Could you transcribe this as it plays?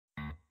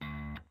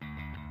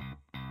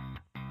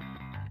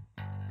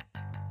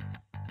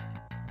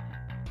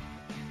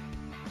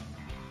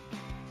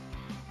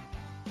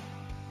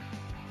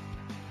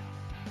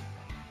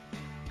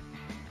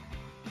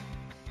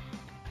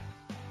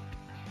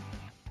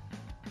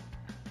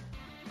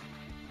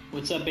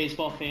What's up,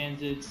 baseball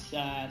fans? It's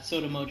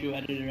Soda Mojo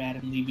editor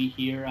Adam Levy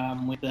here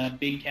with a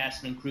big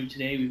cast and crew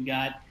today. We've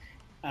got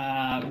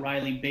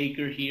Riley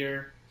Baker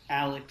here,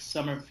 Alex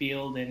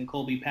Summerfield, and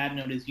Colby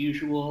Patnode as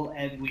usual.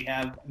 And we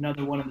have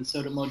another one of the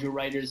Soda Mojo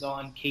writers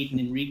on, Caden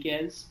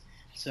Enriquez.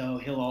 So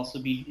he'll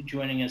also be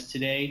joining us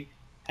today.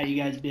 How you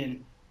guys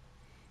been?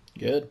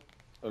 Good.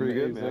 Pretty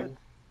good, man.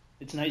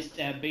 It's nice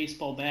to have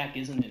baseball back,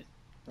 isn't it?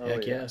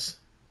 Heck yes.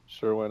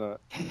 Sure, why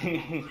not?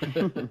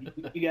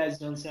 You guys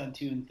don't sound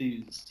too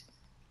enthused.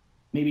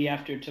 Maybe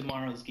after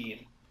tomorrow's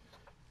game.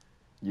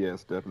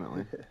 Yes,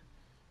 definitely.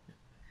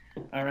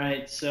 All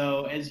right,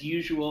 so as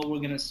usual, we're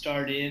going to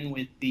start in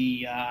with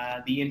the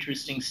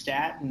interesting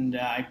stat, and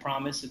I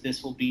promise that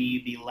this will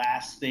be the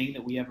last thing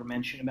that we ever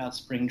mention about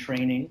spring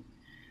training.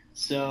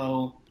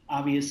 So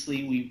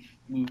obviously,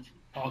 we've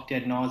talked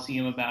ad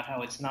nauseum about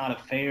how it's not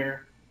a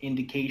fair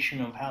indication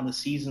of how the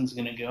season's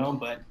going to go,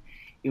 but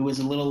it was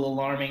a little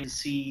alarming to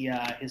see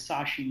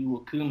Hisashi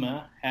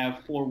Iwakuma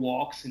have 4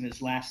 walks in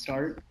his last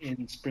start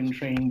in spring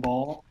training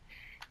ball.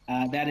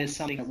 That is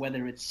something that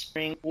whether it's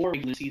spring or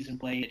regular season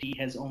play, he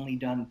has only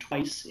done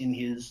twice in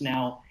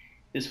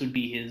this would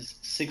be his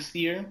 6th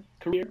year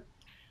career.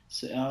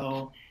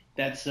 So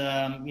that's,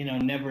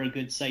 never a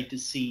good sight to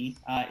see.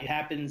 It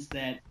happens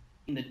that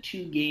in the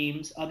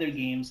 2 other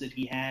games that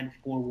he had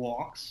 4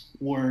 walks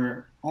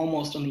were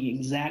almost on the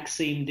exact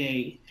same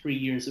day, 3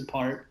 years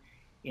apart.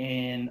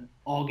 In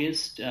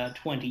August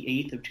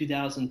 28th of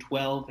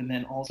 2012 and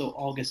then also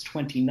August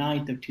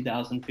 29th of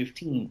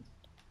 2015.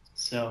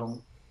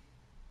 So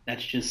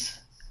that's just a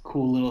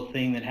cool little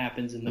thing that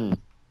happens in the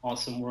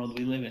awesome world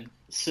we live in.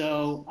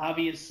 So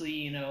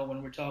obviously,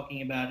 when we're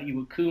talking about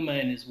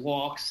Iwakuma and his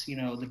walks,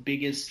 the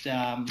biggest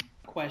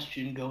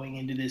question going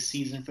into this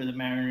season for the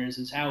Mariners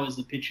is how is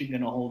the pitching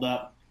going to hold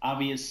up?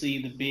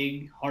 Obviously, the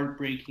big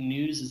heartbreaking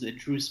news is that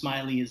Drew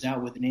Smyly is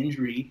out with an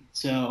injury.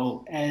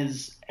 So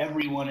as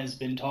everyone has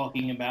been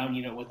talking about,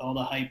 with all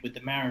the hype with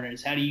the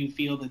Mariners, how do you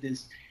feel that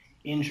this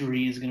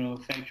injury is going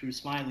to affect Drew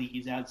Smyly?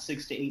 He's out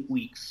 6 to 8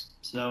 weeks.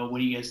 So what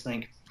do you guys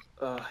think?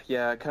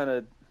 I kind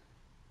of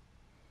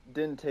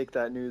didn't take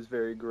that news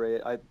very great.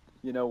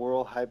 We're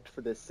all hyped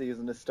for this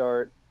season to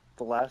start.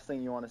 The last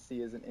thing you want to see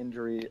is an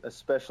injury,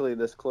 especially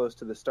this close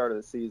to the start of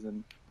the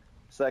season.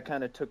 So that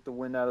kind of took the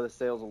wind out of the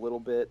sails a little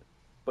bit.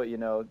 But,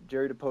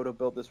 Jerry Dipoto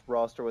built this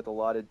roster with a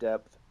lot of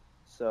depth,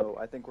 so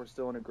I think we're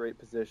still in a great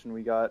position.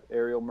 We got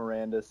Ariel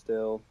Miranda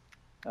still.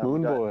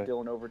 Moon we got Boy.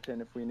 Dylan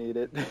Overton if we need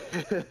it.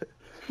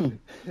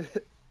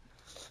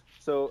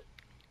 So,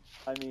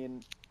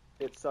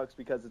 it sucks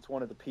because it's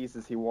one of the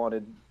pieces he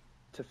wanted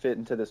to fit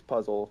into this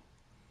puzzle,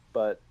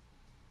 but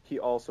he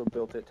also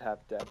built it to have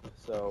depth.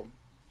 So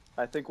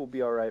I think we'll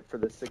be all right for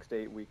the 6 to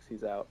 8 weeks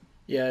he's out.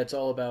 Yeah, it's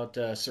all about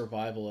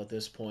survival at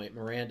this point.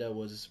 Miranda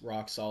was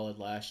rock solid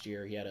last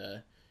year. He had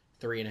a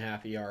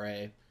 3.5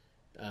 ERA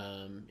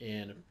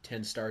in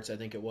 10 starts, I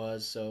think it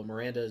was. So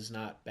Miranda is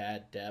not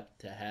bad depth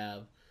to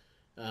have.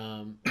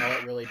 All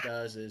it really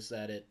does is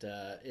that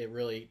it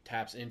really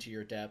taps into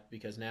your depth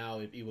because now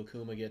if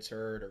Iwakuma gets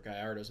hurt or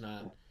Gallardo's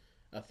not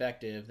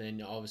effective,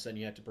 then all of a sudden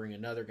you have to bring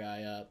another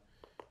guy up.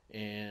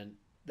 And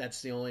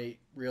that's the only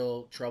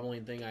real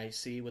troubling thing I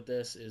see with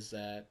this is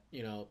that,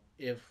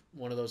 if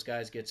one of those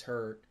guys gets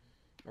hurt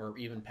or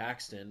even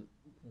Paxton,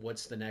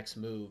 what's the next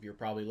move? You're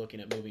probably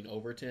looking at moving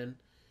Overton.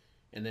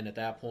 And then at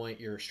that point,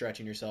 you're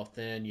stretching yourself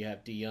thin. You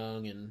have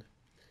DeYoung and,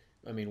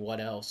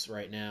 what else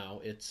right now?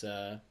 It's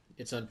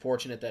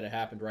unfortunate that it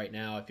happened right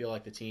now. I feel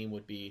like the team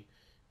would be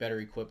better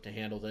equipped to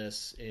handle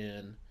this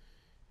in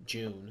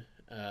June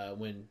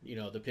when,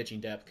 the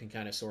pitching depth can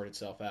kind of sort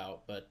itself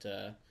out. But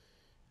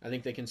I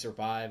think they can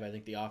survive. I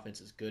think the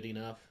offense is good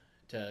enough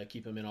to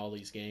keep them in all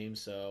these games.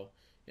 So,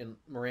 and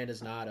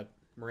Miranda's not a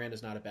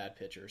bad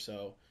pitcher.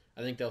 So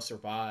I think they'll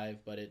survive,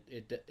 but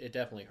it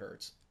definitely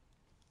hurts.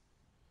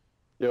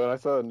 Yeah, when I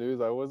saw the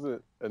news, I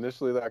wasn't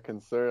initially that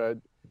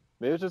concerned.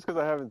 Maybe it's just because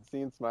I haven't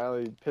seen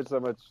Smyly pitch that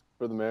much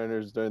for the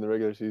Mariners during the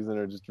regular season,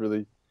 or just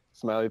really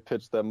Smyly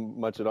pitched that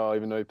much at all,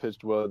 even though he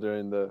pitched well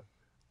during the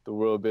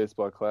World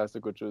Baseball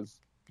Classic, which was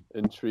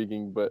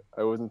intriguing. But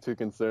I wasn't too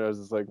concerned. I was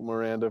just like,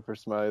 Miranda for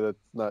Smyly,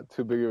 that's not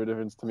too big of a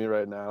difference to me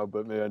right now,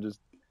 but maybe I'm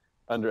just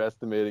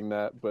underestimating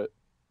that. But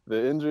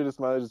the injury to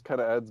Smyly just kind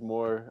of adds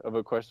more of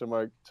a question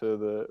mark to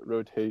the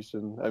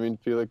rotation.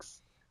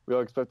 Felix, we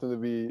all expect him to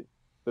be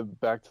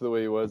back to the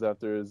way he was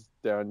after his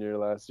down year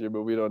last year,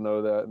 but we don't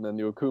know that. And then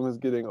Iwakuma's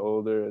getting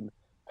older, and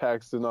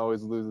Paxton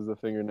always loses a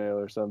fingernail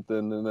or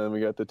something, and then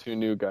we got the 2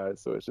 new guys,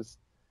 so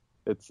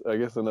it's I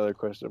guess another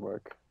question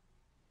mark.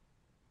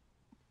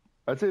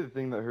 I'd say the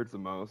thing that hurts the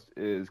most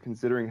is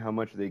considering how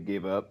much they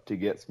gave up to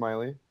get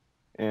Smyly,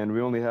 and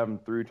we only have him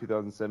through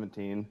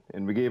 2017,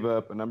 and we gave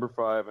up a number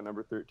 5, a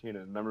number 13,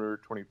 and a number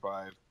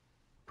 25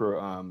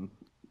 for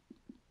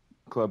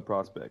club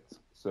prospects.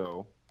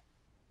 So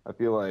I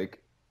feel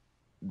like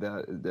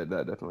that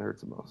definitely hurts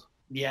the most.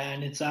 Yeah,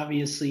 and it's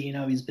obviously,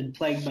 he's been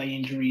plagued by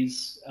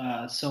injuries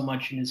so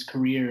much in his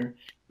career.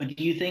 But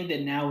do you think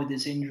that now with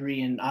this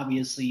injury, and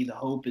obviously the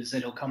hope is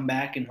that he'll come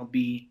back and he'll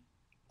be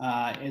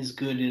as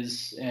good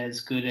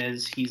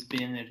as he's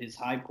been at his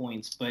high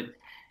points. But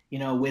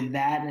with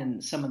that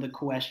and some of the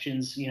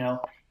questions, you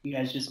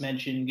guys just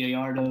mentioned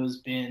Gallardo's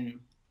been.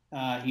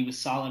 He was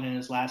solid in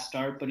his last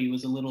start, but he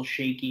was a little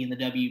shaky in the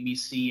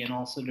WBC and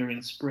also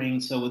during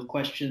spring. So with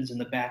questions in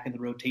the back of the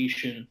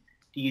rotation,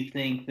 do you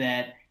think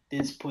that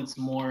this puts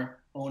more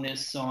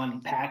onus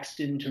on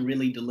Paxton to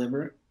really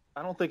deliver?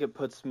 I don't think it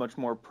puts much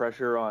more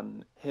pressure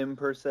on him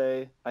per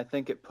se. I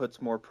think it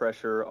puts more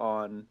pressure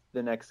on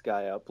the next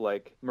guy up,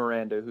 like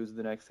Miranda, who's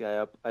the next guy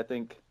up. I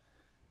think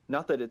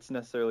not that it's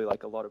necessarily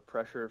like a lot of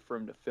pressure for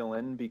him to fill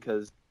in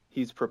because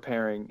he's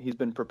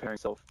been preparing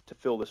himself to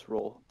fill this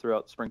role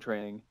throughout spring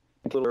training.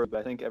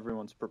 I think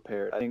everyone's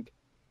prepared. I think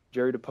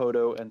Jerry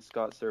Dipoto and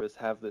Scott Service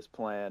have this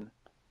plan,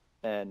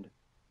 and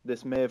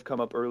this may have come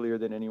up earlier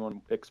than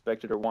anyone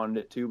expected or wanted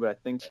it to, but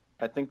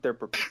I think they're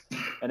prepared.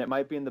 And it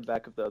might be in the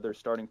back of the other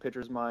starting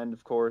pitcher's mind,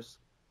 of course,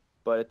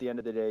 but at the end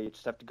of the day, you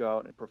just have to go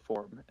out and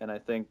perform, and I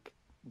think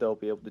they'll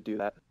be able to do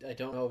that. I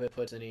don't know if it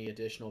puts any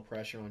additional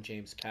pressure on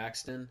James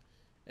Paxton.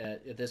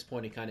 At this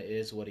point, he kind of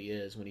is what he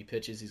is. When he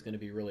pitches, he's going to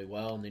be really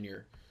well, and then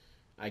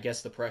I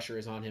guess the pressure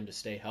is on him to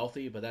stay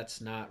healthy, but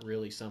that's not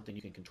really something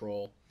you can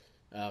control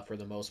for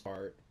the most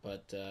part.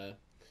 But,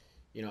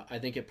 I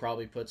think it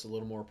probably puts a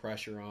little more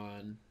pressure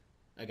on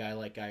a guy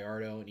like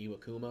Gallardo and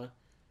Iwakuma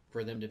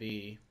for them to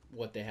be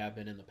what they have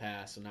been in the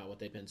past and not what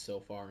they've been so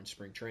far in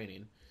spring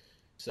training.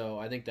 So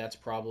I think that's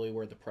probably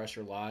where the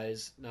pressure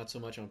lies, not so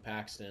much on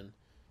Paxton,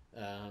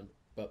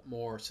 but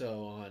more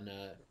so on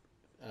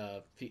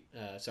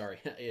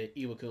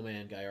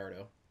Iwakuma and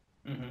Gallardo.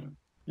 Mm-hmm.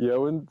 Yeah, I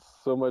wouldn't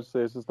so much say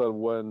it's just on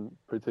one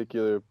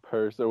particular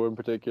person or one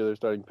particular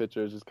starting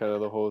pitcher. It's just kind of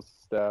the whole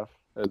staff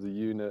as a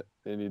unit.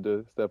 They need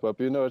to step up.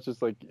 It's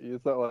just like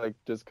it's not like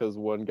just because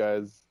one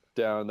guy's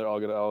down, they're all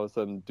gonna all of a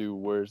sudden do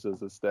worse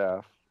as a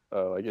staff,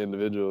 like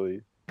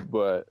individually.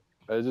 But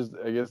I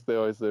guess they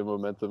always say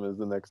momentum is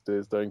the next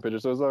day's starting pitcher.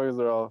 So as long as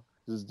they're all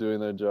just doing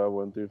their job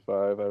 1 through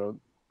 5, I don't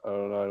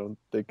know. I don't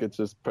think it's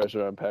just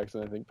pressure on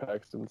Paxton. I think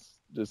Paxton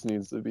just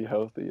needs to be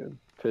healthy and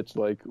pitch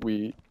like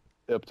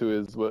up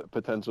to what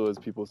potential is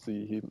people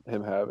see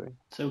him having.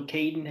 So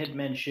Caden had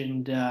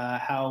mentioned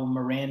how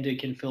Miranda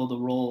can fill the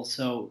role.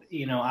 So,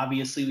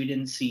 obviously we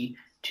didn't see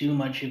too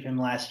much of him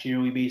last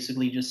year. We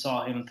basically just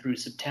saw him through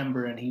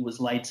September and he was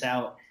lights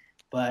out.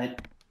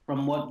 But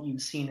from what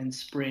you've seen in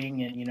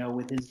spring and,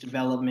 with his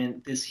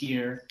development this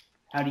year,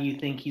 how do you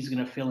think he's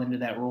going to fill into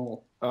that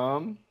role?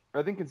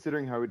 I think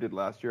considering how he did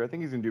last year, I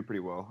think he's going to do pretty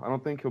well. I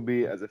don't think he'll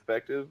be as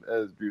effective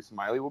as Drew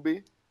Smyly will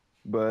be,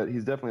 but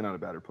he's definitely not a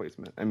bad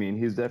replacement. I mean,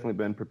 he's definitely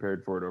been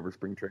prepared for it over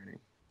spring training.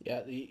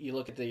 Yeah, you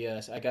look at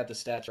I got the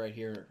stats right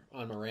here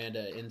on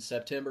Miranda. In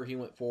September, he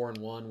went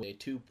 4-1 with a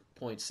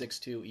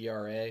 2.62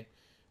 ERA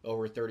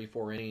over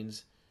 34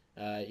 innings.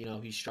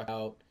 He struck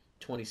out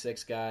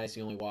 26 guys.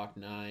 He only walked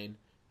 9.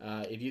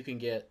 If you can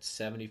get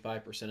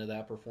 75% of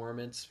that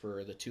performance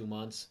for the 2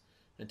 months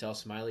until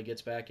Smyly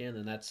gets back in,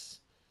 then that's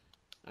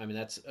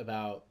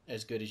about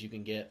as good as you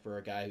can get for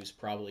a guy who's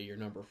probably your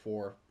number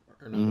 4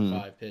 or number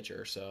 5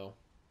 pitcher. So,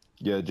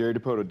 yeah, Jerry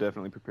Dipoto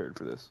definitely prepared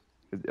for this.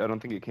 I don't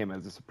think it came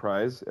as a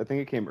surprise. I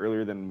think it came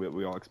earlier than what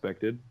we all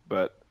expected,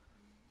 but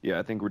yeah,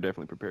 I think we're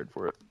definitely prepared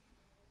for it.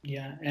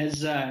 Yeah,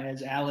 as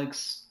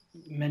Alex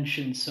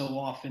mentioned so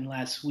often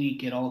last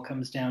week, it all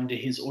comes down to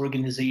his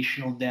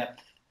organizational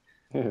depth.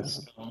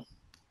 Yes. So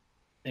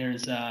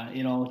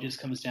it all just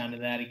comes down to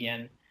that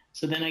again.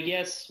 So then I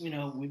guess,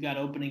 we've got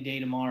opening day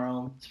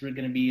tomorrow. It's going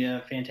to be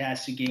a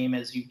fantastic game.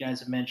 As you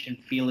guys have mentioned,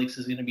 Felix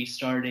is going to be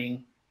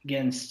starting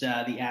against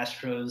the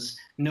Astros.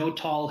 No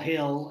Tall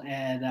Hill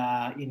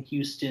in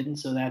Houston,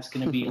 so that's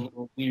going to be a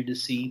little weird to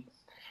see.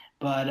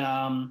 But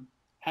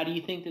how do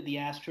you think that the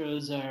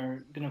Astros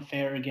are going to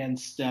fare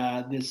against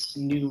this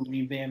new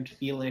revamped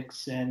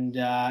Felix? And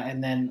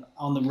then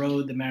on the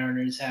road, the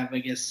Mariners have, I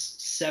guess,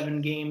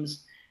 7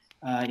 games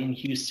in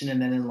Houston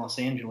and then in Los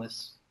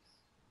Angeles.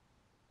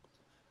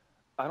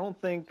 I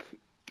don't think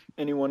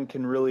anyone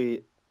can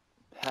really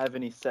have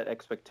any set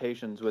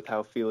expectations with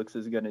how Felix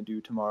is going to do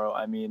tomorrow.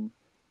 I mean,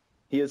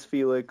 he is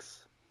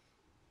Felix,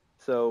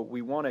 so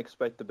we want to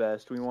expect the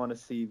best. We want to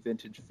see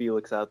vintage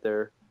Felix out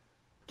there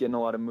getting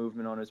a lot of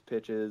movement on his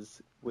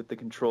pitches with the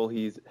control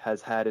he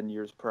has had in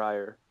years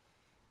prior.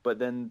 But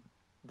then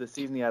the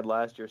season he had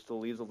last year still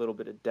leaves a little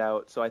bit of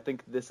doubt. So I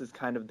think this is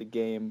kind of the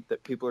game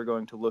that people are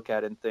going to look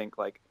at and think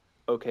like,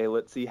 okay,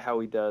 let's see how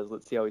he does.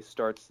 Let's see how he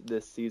starts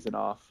this season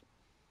off.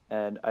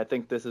 And I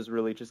think this is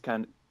really just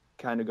kind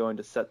of going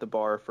to set the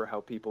bar for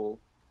how people,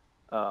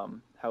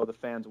 how the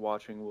fans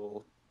watching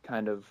will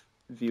kind of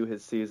view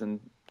his season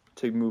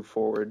to move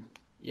forward.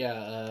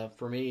 Yeah,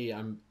 for me,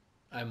 I'm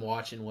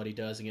watching what he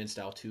does against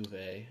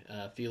Altuve.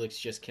 Felix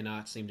just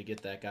cannot seem to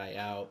get that guy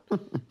out.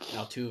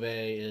 Altuve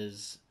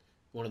is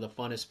one of the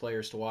funnest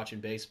players to watch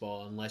in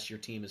baseball unless your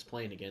team is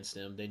playing against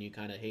him. Then you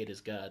kind of hate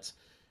his guts.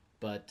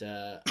 But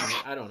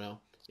I don't know.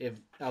 If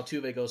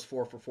Altuve goes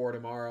 4 for 4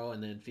 tomorrow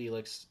and then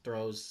Felix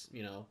throws,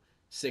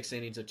 6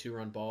 innings of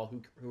 2-run ball,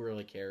 who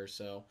really cares?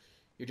 So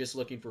you're just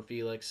looking for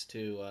Felix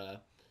to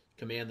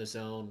command the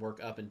zone, work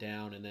up and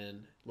down, and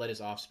then let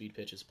his off-speed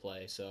pitches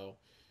play. So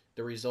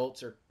the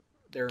results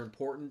they're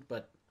important,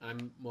 but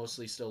I'm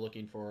mostly still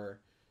looking for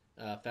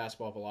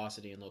fastball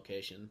velocity and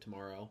location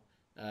tomorrow.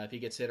 If he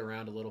gets hit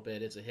around a little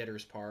bit, it's a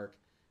hitter's park.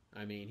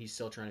 I mean, he's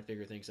still trying to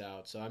figure things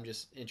out. So I'm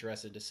just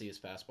interested to see his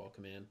fastball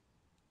command.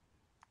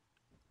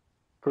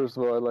 First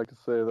of all, I'd like to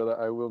say that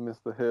I will miss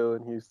the hill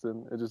in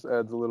Houston. It just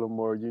adds a little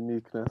more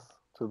uniqueness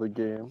to the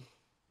game.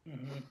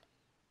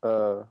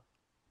 Mm-hmm.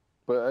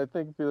 But I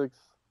think Felix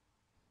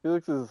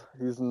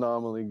he's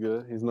normally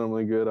good. He's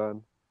normally good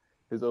on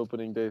his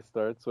opening day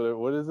starts.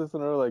 What is this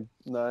in a row, like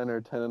 9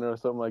 or 10 in a row,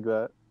 something like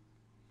that?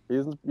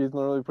 He's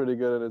normally pretty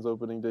good at his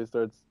opening day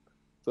starts.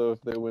 So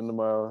if they win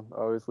tomorrow,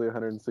 obviously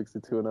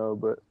 162-0.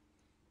 But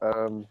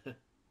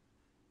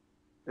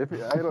if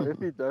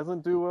he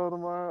doesn't do well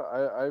tomorrow,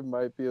 I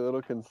might be a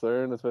little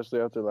concerned,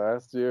 especially after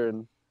last year,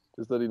 and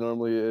just that he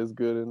normally is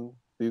good in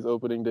these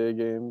opening day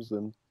games,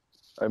 and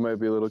I might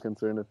be a little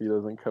concerned if he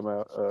doesn't come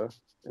out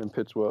and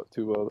pitch well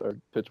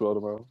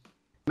tomorrow.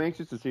 I'm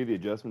anxious to see the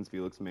adjustments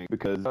Felix makes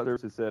because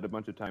others have said a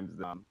bunch of times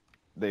that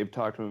they've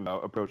talked to him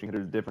about approaching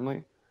hitters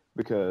differently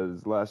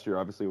because last year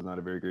obviously was not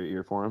a very great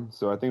year for him.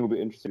 So I think it'll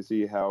be interesting to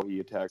see how he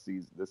attacks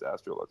this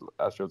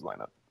Astros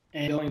lineup.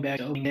 And going back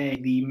to opening day,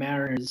 the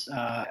Mariners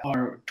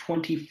are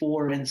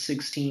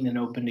 24-16 in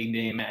opening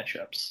day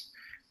matchups.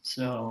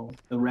 So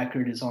the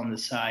record is on the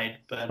side.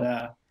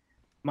 But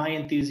my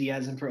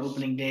enthusiasm for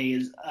opening day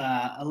is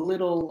a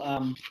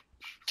little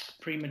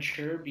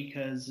premature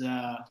because,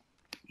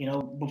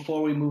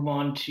 before we move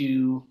on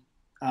to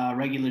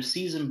regular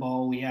season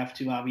ball, we have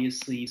to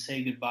obviously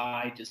say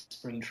goodbye to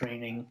spring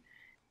training.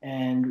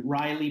 And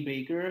Riley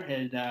Baker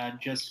had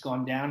just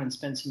gone down and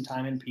spent some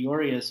time in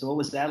Peoria. So what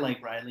was that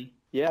like, Riley?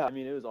 Yeah,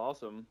 it was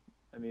awesome.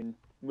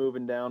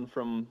 Moving down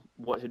from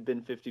what had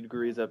been 50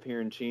 degrees up here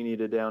in Cheney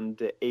to down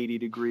to 80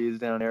 degrees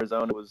down in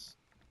Arizona was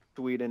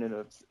sweet in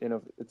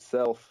of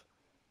itself.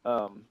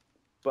 But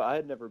I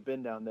had never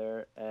been down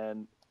there,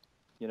 and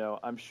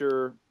I'm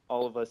sure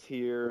all of us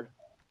here,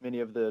 many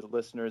of the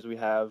listeners we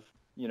have,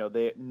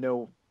 they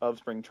know of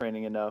spring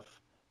training enough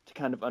to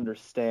kind of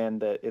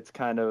understand that it's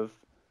kind of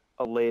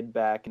a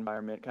laid-back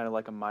environment, kind of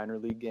like a minor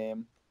league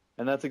game.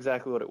 And that's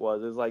exactly what it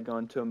was. It was like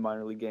going to a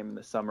minor league game in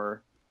the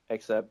summer,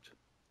 except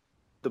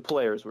the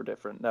players were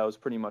different. That was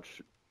pretty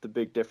much the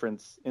big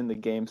difference in the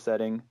game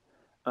setting.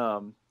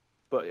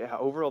 But yeah,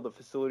 overall, the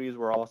facilities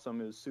were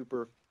awesome. It was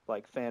super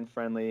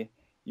fan-friendly.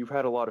 You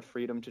had a lot of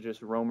freedom to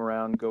just roam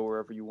around, go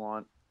wherever you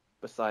want,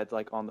 besides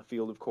on the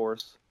field, of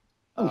course.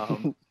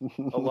 A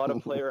lot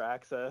of player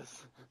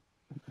access.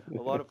 It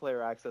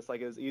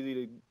was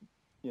easy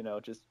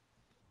to, just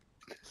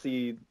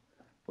see.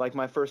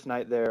 My first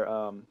night there,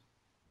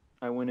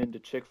 I went into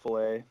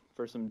Chick-fil-A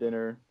for some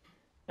dinner,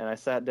 and I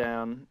sat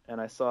down,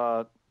 and I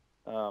saw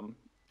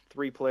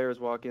 3 players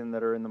walk in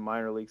that are in the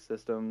minor league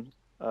system.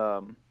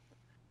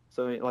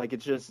 So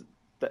it's just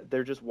that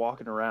they're just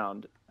walking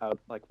around out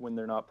when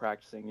they're not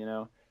practicing.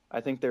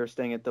 I think they were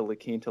staying at the La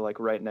Quinta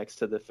right next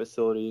to the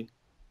facility,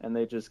 and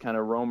they just kind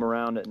of roam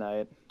around at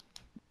night,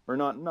 or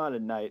not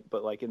at night,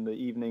 but in the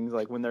evenings,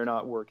 when they're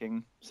not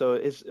working. So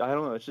I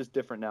don't know, it's just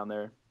different down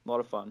there. A lot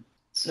of fun.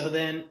 So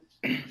then,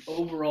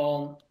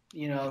 overall,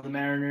 the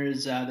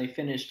Mariners, they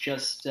finished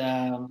just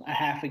a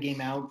half a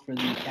game out for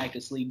the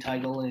Cactus League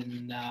title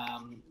and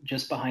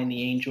just behind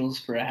the Angels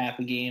for a half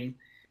a game.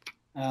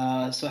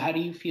 So how do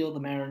you feel the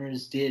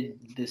Mariners did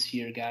this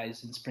year,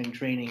 guys, in spring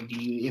training?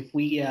 If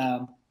we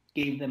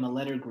gave them a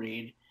letter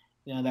grade,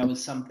 that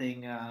was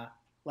something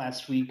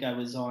last week I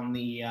was on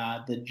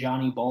the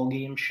Johnny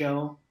Ballgame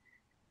show,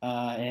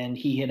 and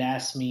he had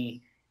asked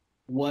me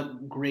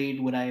what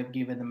grade would I have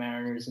given the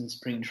Mariners in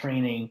spring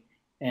training.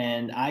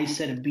 And I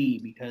said a B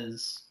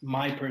because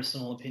my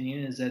personal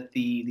opinion is that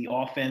the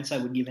offense I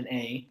would give an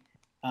A.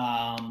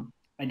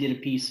 I did a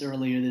piece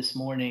earlier this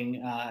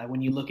morning.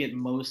 When you look at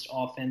most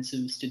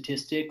offensive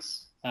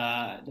statistics,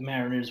 the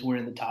Mariners were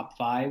in the top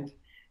 5,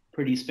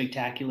 pretty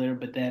spectacular.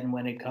 But then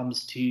when it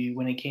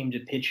came to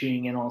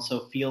pitching and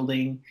also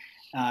fielding,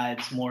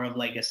 it's more of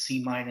a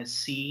C minus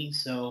C.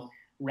 So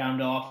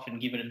round off and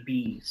give it a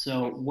B.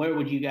 So where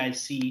would you guys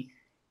see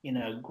in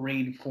a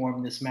grade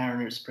form this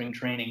Mariners spring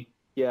training?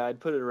 Yeah, I'd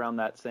put it around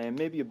that same,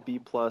 maybe a B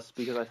plus,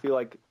 because I feel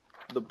like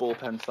the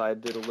bullpen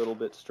side did a little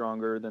bit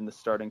stronger than the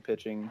starting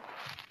pitching.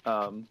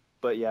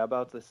 But yeah,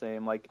 about the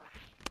same.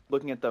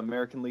 Looking at the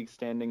American League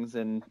standings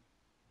in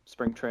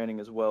spring training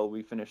as well,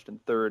 we finished in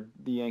 3rd.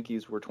 The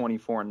Yankees were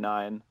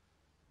 24-9.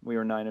 We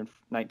were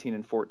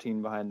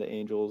 19-14 behind the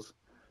Angels.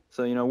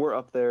 So we're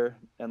up there,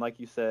 and like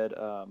you said,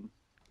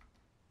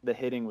 the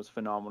hitting was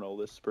phenomenal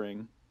this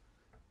spring.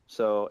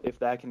 So if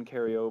that can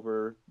carry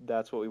over,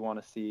 that's what we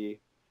want to see.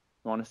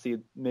 We want to see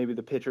maybe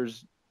the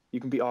pitchers. You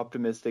can be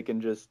optimistic and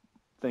just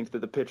think that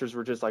the pitchers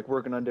were just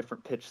working on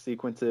different pitch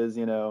sequences,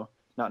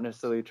 not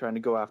necessarily trying to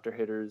go after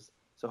hitters.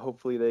 So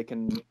hopefully they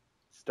can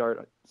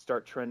start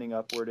trending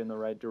upward in the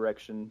right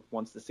direction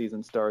once the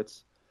season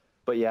starts.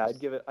 But yeah,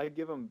 I'd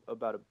give them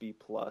about a B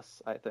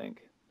plus, I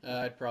think.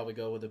 I'd probably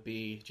go with a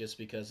B just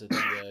because of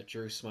the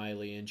Drew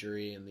Smiley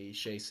injury and the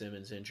Shea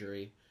Simmons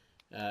injury.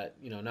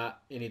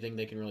 Not anything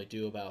they can really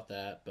do about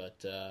that,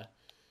 but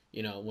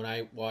when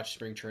I watch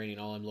spring training,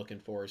 all I'm looking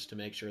for is to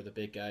make sure the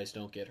big guys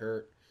don't get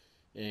hurt,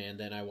 and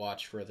then I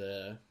watch for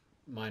the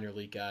minor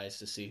league guys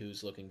to see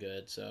who's looking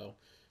good. So,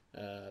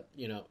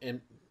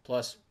 and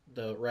plus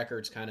the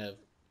record's kind of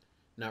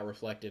not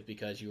reflective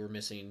because you were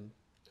missing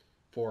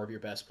four of your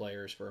best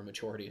players for a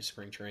majority of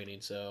spring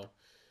training. So,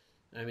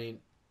 I mean,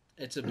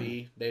 it's a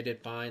B. They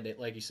did fine.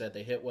 Like you said,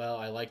 they hit well.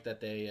 I like that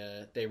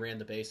they ran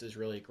the bases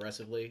really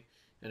aggressively,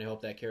 and I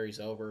hope that carries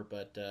over.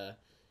 But the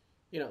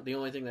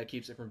only thing that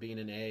keeps it from being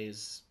an A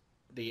is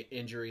the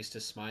injuries to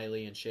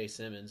Smiley and Shea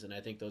Simmons, and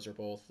I think those are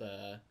both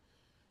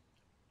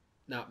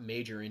not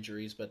major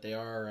injuries, but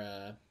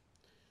they're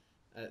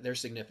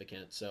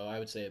significant. So I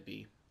would say a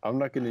B. I'm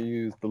not going to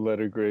use the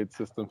letter grade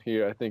system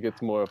here. I think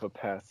it's more of a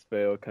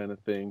pass-fail kind of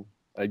thing.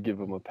 I give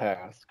them a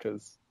pass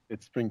because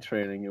it's spring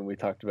training, and we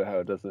talked about how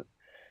it doesn't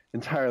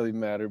entirely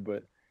matter,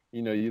 but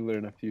you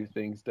learn a few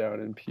things down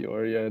in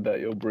Peoria that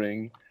you'll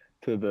bring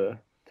to the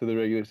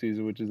regular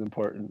season, which is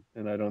important.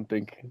 And I don't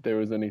think there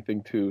was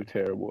anything too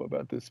terrible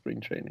about this spring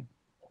training.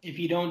 If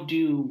you don't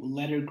do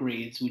letter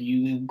grades, would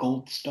you give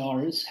gold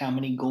stars? How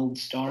many gold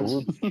stars?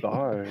 Gold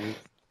stars.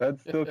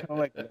 That's still kind of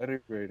like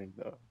letter grading,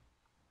 though.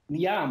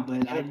 Yeah,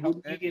 but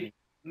you get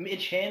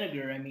Mitch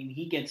Haniger. I mean,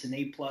 he gets an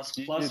A plus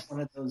one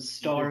of those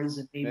stars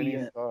and maybe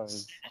a.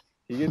 Stars.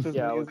 He gets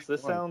Alex,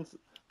 this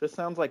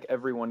sounds like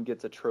everyone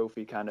gets a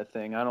trophy kind of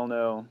thing. I don't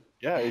know.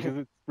 Yeah, because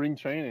it's spring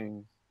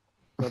training.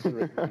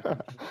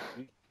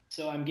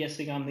 So I'm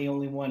guessing I'm the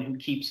only one who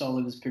keeps all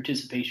of his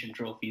participation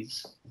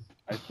trophies.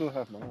 I still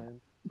have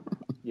mine.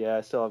 Yeah,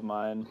 I still have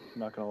mine. I'm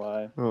not gonna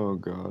lie. Oh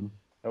God.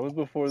 That was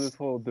before this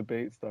whole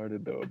debate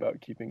started, though,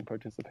 about keeping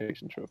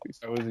participation trophies.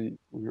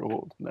 We're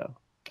old now.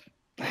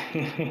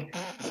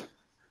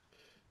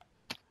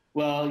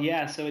 Well,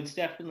 yeah, so it's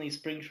definitely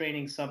spring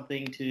training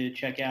something to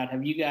check out.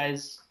 Have you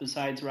guys,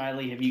 besides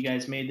Riley, have you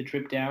guys made the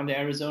trip down to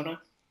Arizona?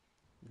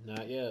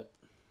 Not yet.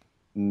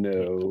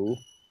 No.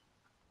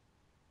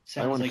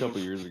 I went a couple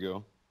years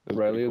ago.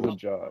 Riley has a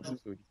job, so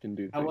he can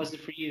do things. How was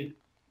it for you?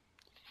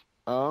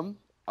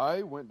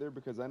 I went there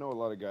because I know a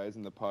lot of guys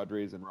in the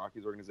Padres and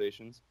Rockies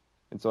organizations,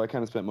 and so I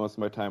kind of spent most of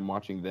my time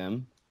watching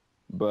them.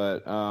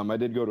 But I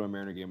did go to a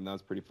Mariner game, and that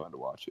was pretty fun to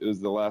watch. It was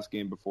the last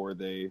game before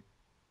they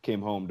came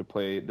home to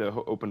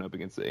open up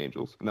against the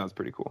Angels, and that was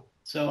pretty cool.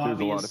 So there's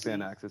a lot of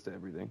fan access to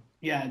everything.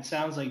 Yeah, it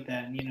sounds like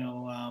that.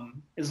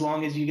 As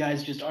long as you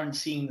guys just aren't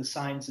seeing the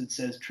signs that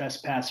says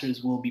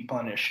trespassers will be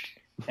punished.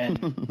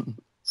 And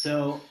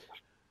so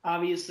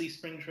obviously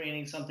spring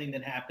training, something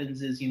that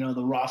happens is,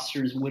 the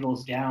rosters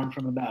whittles down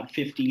from about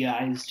 50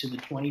 guys to the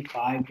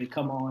 25 that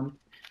come on.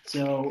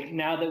 So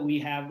now that we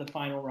have the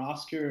final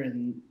roster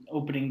and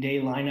opening day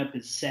lineup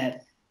is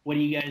set, do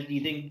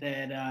you think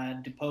that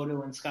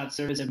Dipoto and Scott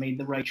Servais have made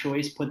the right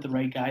choice, put the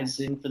right guys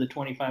in for the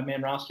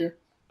 25-man roster?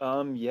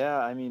 Yeah,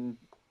 I mean,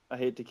 I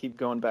hate to keep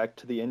going back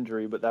to the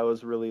injury, but that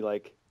was really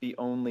like the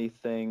only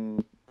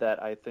thing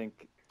that I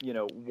think,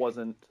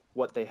 wasn't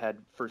what they had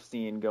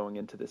foreseen going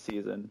into the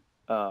season.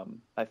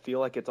 I feel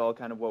like it's all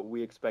kind of what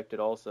we expected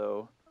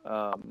also.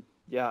 I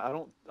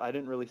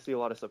didn't really see a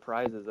lot of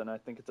surprises, and I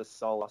think it's a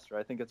solid roster.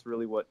 I think it's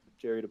really what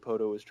Jerry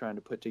Dipoto was trying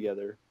to put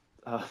together.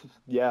 I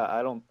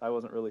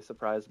wasn't really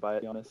surprised by it,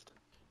 to be honest.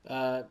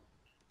 The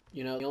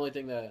only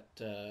thing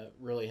that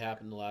really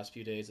happened the last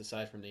few days,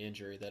 aside from the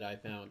injury, that I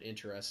found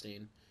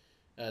interesting,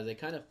 they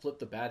kind of flipped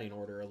the batting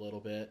order a little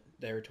bit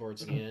there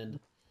towards the end.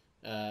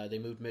 They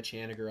moved Mitch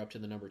Haniger up to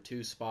the number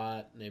 2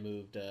 spot, and they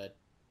moved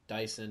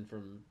Dyson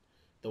from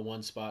the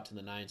 1 spot to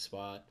the 9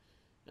 spot.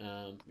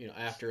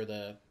 After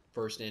the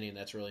first inning,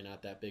 that's really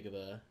not that big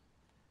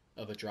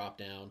of a drop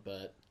down,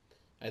 but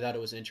I thought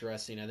it was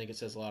interesting. I think it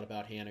says a lot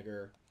about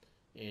Haniger.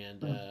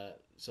 And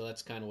so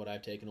that's kind of what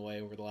I've taken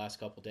away over the last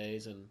couple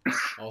days. And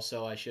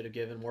also, I should have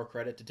given more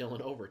credit to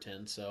Dylan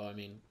Overton. So, I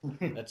mean,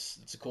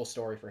 it's a cool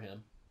story for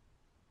him.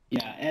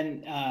 Yeah,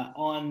 and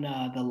on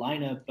the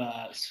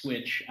lineup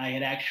switch, I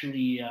had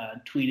actually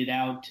tweeted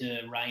out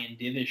to Ryan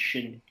Divish,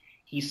 and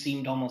he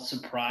seemed almost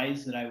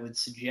surprised that I would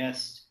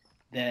suggest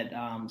that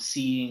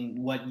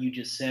seeing what you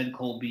just said,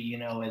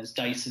 Colby, as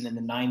Dyson in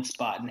the 9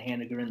 spot and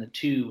Haniger in the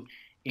 2,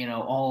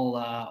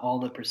 all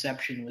the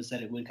perception was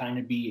that it would kind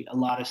of be a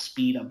lot of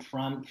speed up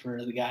front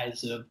for the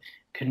guys of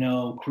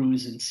Cano,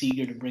 Cruz, and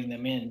Seager to bring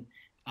them in.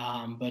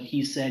 But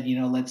he said,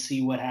 let's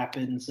see what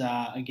happens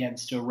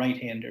against a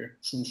right-hander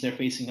since they're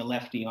facing a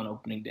lefty on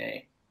opening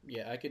day.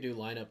 Yeah, I could do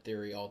lineup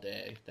theory all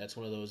day. That's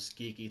one of those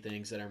geeky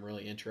things that I'm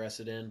really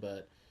interested in.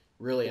 But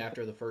really,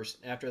 after the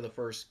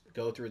first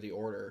go through the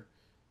order,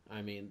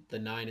 I mean, the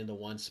 9 and the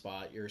 1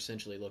 spot, you're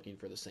essentially looking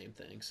for the same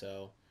thing.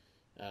 So.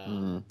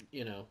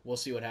 We'll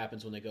see what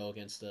happens when they go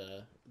against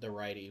the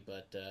righty,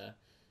 but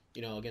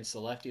against the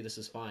lefty, this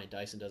is fine.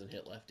 Dyson doesn't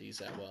hit lefties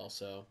that well,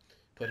 so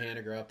put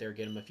Haniger up there,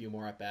 get him a few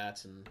more at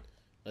bats, and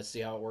let's see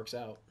how it works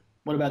out.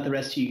 What about the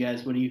rest of you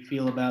guys? What do you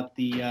feel about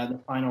the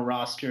final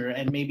roster,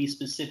 and maybe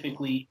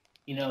specifically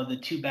the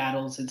two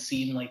battles that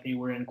seemed like they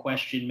were in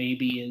question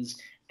maybe is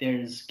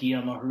there's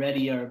Guillermo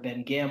Heredia or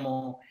Ben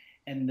Gamel,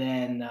 and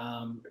then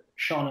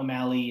Sean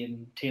O'Malley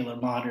and Taylor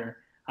Motter.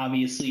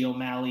 Obviously,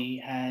 O'Malley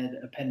had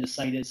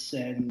appendicitis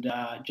and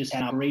just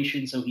had an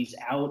operation, so he's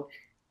out.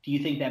 Do you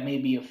think that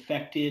maybe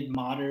affected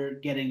Motter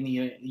getting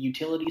the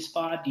utility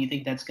spot? Do you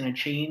think that's going to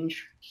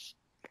change?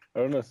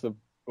 I don't know. So,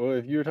 well,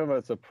 if you were talking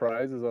about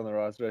surprises on the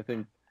roster, I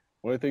think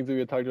one of the things we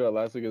had talked about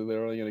last week is they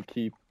were only going to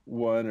keep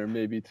one or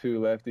maybe two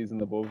lefties in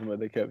the bullpen, but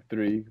they kept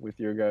three with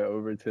your guy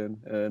Overton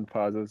and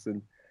Pazos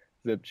and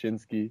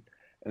Zepchinski.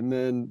 And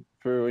then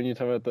for when you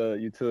talk about the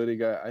utility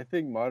guy, I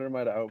think Motter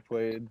might have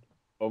outplayed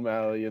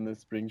O'Malley in the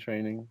spring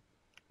training,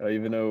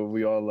 even though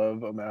we all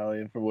love O'Malley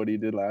and for what he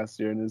did last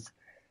year and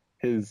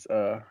his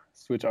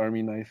switch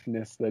army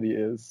knifeness that he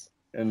is.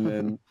 And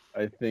then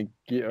I think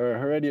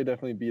Heredia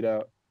definitely beat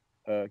out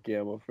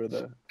Gamble for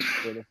the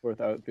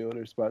fourth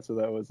outfielder spot, so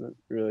that wasn't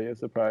really a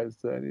surprise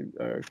to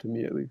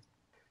me at least.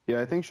 Yeah,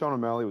 I think Sean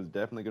O'Malley was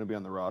definitely going to be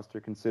on the roster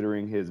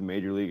considering his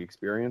major league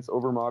experience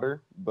over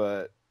Motter,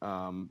 but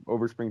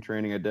over spring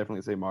training, I'd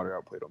definitely say Motter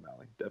outplayed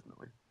O'Malley.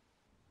 Definitely.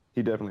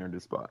 He definitely earned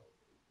his spot.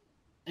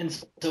 And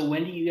so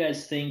when do you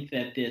guys think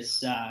that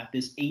this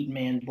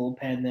 8-man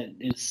bullpen that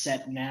is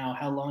set now,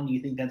 how long do you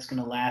think that's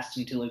going to last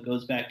until it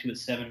goes back to a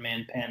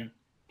 7-man pen?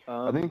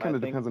 I think it kind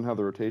of depends on how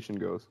the rotation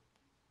goes.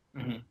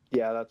 Mm-hmm.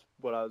 Yeah, that's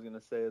what I was going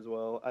to say as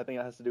well. I think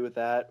it has to do with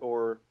that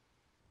or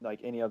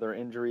like any other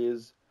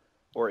injuries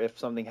or if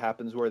something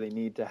happens where they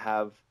need to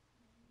have,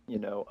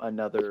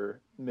 another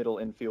middle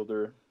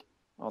infielder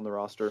on the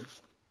roster.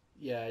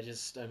 Yeah,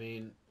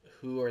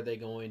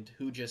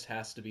 who just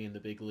has to be in the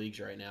big leagues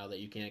right now that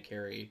you can't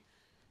carry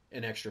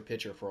an extra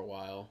pitcher for a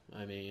while?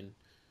 I mean,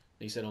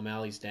 you said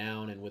O'Malley's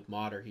down, and with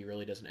Motter, he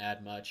really doesn't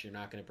add much. You're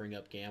not going to bring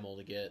up Gamble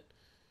to get,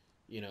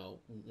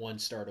 one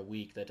start a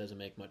week. That doesn't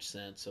make much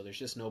sense. So there's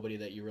just nobody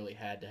that you really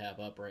had to have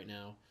up right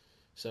now.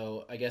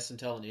 So I guess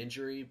until an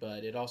injury,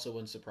 but it also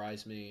wouldn't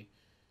surprise me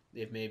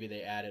if maybe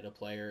they added a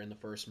player in the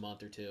first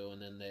month or two,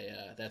 and then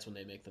that's when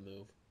they make the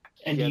move.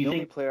 And the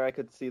only player I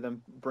could see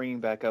them bringing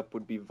back up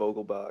would be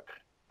Vogelbach.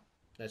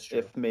 That's true.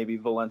 If maybe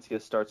Valencia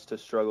starts to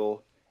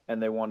struggle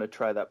and they want to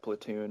try that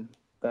platoon,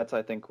 that's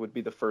I think would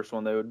be the first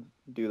one they would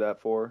do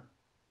that for.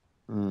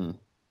 Mm.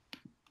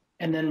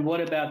 And then what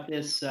about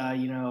this?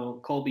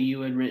 Colby,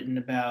 you had written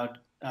about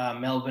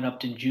Melvin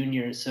Upton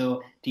Jr.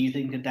 So do you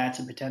think that that's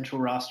a potential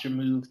roster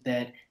move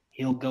that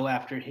he'll go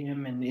after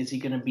him? And is he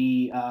going to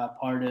be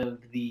part of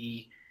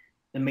the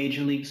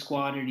major league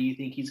squad, or do you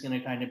think he's going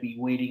to kind of be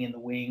waiting in the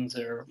wings,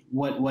 or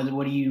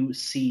what do you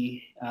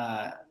see?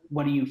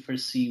 What do you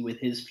foresee with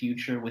his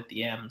future with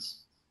the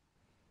M's?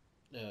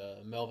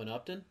 Melvin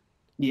Upton?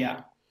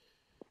 Yeah.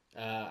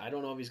 I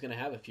don't know if he's going to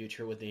have a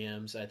future with the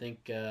M's. I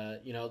think,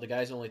 the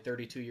guy's only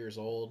 32 years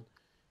old.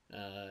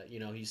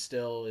 He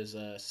still is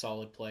a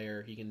solid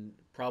player. He can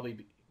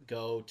probably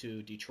go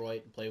to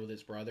Detroit and play with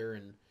his brother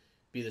and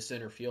be the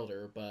center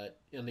fielder. But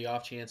in the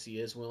off chance he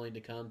is willing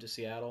to come to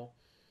Seattle,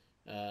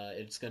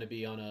 it's going to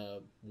be on a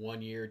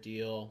 1-year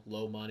deal,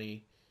 low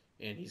money,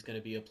 and he's going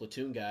to be a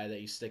platoon guy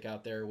that you stick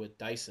out there with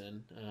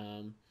Dyson.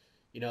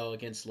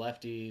 Against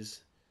lefties,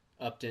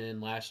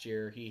 Upton last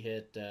year, he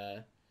hit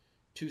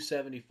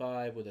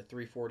 275 with a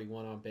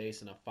 341 on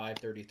base and a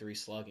 533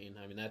 slugging.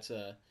 I mean, that's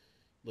a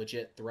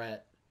legit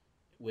threat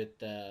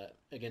with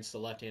against the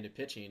left-handed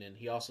pitching, and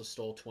he also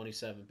stole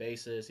 27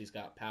 bases. He's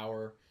got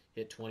power,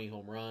 hit 20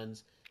 home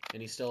runs,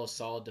 and he's still a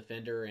solid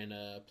defender and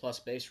a plus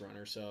base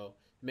runner, so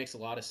it makes a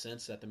lot of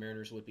sense that the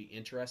Mariners would be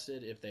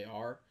interested if they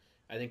are.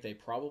 I think they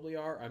probably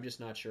are. I'm just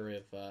not sure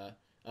if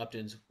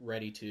Upton's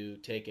ready to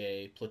take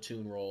a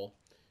platoon role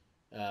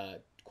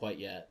quite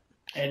yet.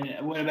 And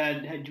what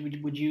about,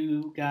 would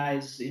you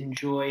guys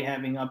enjoy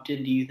having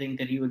Upton? Do you think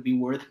that he would be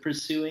worth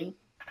pursuing?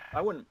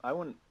 I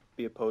wouldn't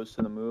be opposed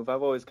to the move.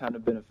 I've always kind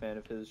of been a fan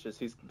of his. Just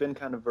he's been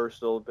kind of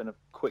versatile, been a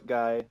quick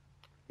guy.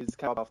 He's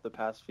kind of off the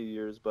past few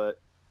years,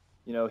 but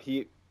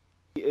he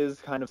is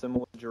kind of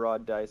similar to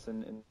Gerard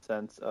Dyson in the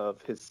sense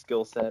of his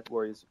skill set,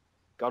 where he's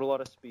got a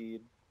lot of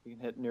speed. He can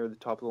hit near the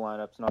top of the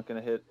lineup. He's not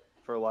going to hit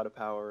for a lot of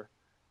power.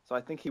 So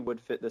I think he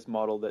would fit this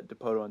model that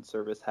Dipoto and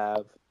Service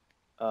have.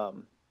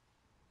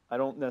 I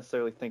don't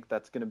necessarily think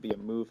that's going to be a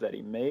move that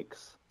he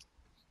makes,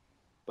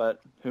 but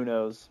who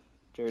knows?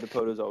 Jerry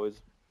Dipoto's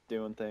always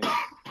doing things.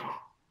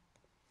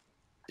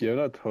 Yeah, I'm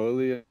not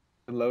totally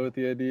in love with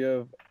the idea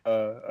of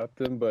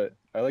Upton, but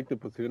I like the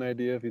platoon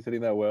idea. If he's hitting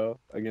that well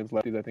against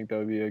lefties, I think that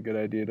would be a good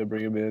idea to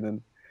bring him in,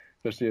 and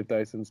especially if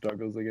Dyson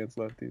struggles against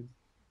lefties.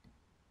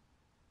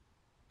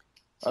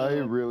 I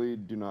really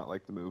do not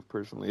like the move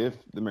personally, if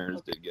the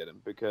Mariners did get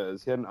him,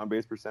 because he had an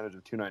on-base percentage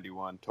of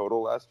 291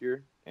 total last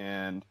year,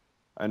 and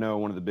I know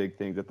one of the big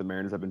things that the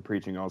Mariners have been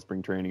preaching all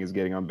spring training is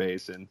getting on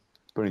base and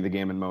putting the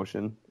game in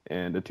motion,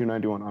 and a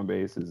 291 on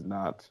base is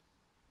not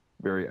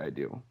very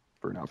ideal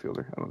for an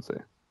outfielder, I would say.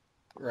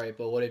 Right,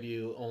 but what if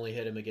you only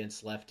hit him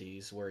against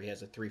lefties where he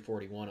has a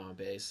 341 on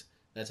base?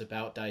 That's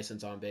about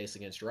Dyson's on base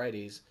against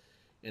righties.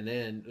 And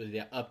then with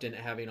the Upton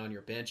having on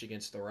your bench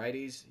against the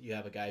righties, you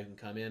have a guy who can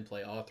come in,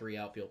 play all three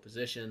outfield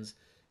positions,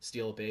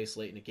 steal a base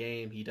late in a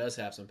game. He does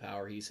have some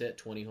power. He's hit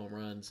 20 home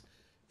runs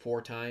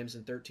 4 times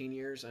in 13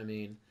 years. I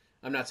mean,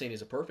 I'm not saying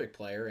he's a perfect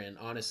player, and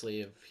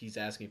honestly, if he's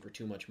asking for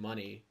too much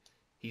money,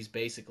 he's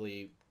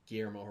basically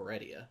Guillermo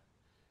Heredia.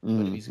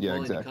 But if he's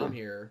willing to come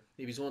here,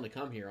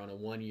 on a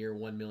 1-year,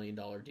 $1 million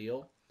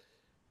deal,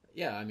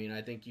 yeah, I mean,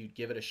 I think you'd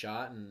give it a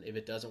shot, and if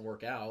it doesn't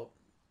work out,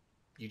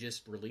 you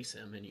just release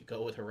him and you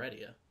go with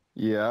Heredia.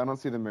 Yeah, I don't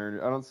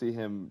see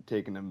him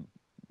taking a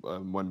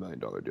 $1 million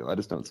deal. I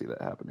just don't see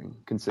that happening,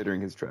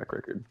 considering his track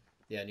record.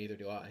 Yeah, neither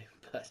do I.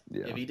 But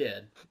yeah. If he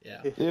did,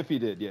 yeah. If he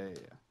did, yeah.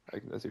 I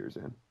see what you're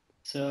saying.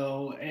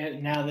 So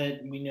now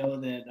that we know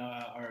that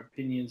our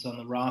opinions on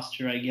the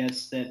roster, I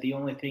guess that the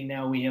only thing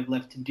now we have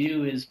left to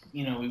do is,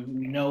 we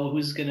know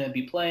who's going to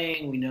be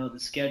playing, we know the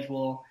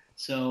schedule.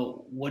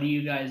 So what are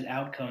you guys'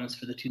 outcomes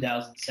for the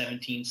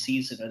 2017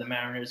 season? Are the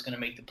Mariners going to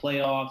make the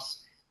playoffs?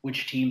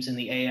 Which teams in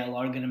the AL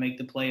are going to make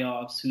the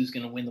playoffs? Who's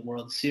going to win the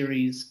World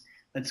Series?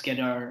 Let's get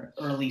our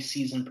early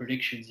season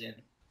predictions in.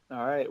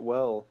 All right,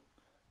 well,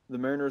 the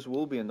Mariners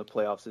will be in the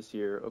playoffs this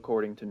year,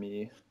 according to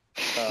me.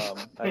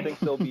 I think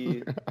they'll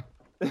be.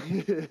 I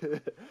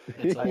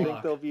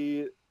think they'll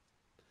be.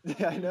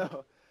 Yeah, I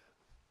know.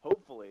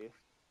 Hopefully,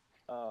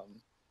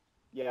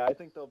 I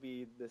think they'll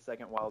be the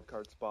second wild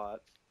card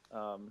spot.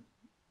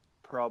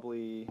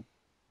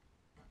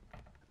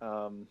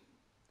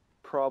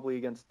 Probably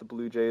against the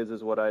Blue Jays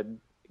is what I'd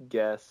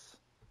guess.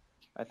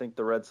 I think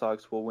the Red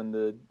Sox will win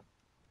the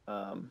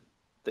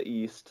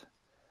East.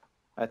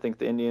 I think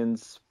the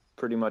Indians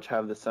pretty much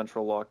have the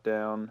Central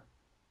lockdown,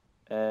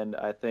 and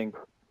I think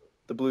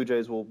the Blue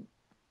Jays will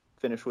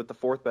finish with the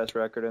fourth best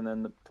record and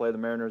then play the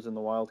Mariners in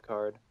the wild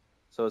card.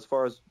 So as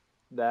far as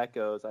that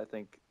goes, I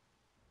think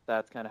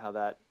that's kind of how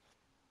that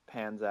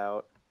pans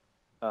out.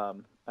 I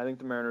think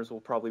the Mariners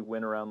will probably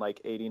win around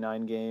like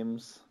 89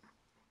 games.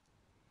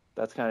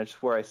 That's kind of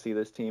just where I see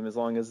this team, as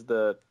long as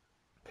the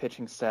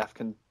pitching staff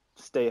can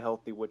stay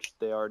healthy, which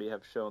they already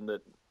have shown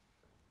that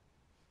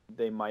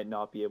they might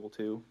not be able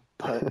to.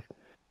 But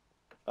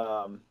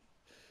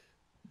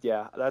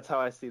that's how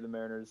I see the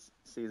Mariners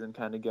season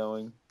kind of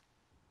going.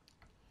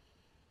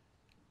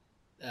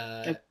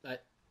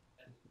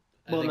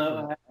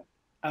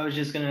 I was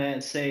just going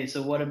to say,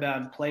 so what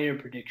about player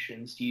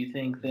predictions? Do you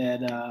think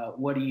that,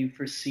 what do you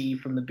foresee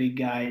from the big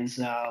guys,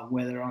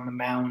 whether on the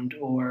mound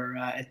or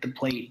at the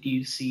plate? Do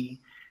you see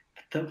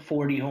the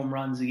 40 home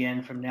runs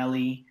again from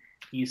Nelly?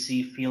 Do you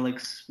see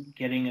Felix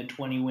getting a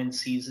 20-win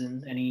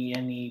season?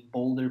 Any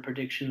bolder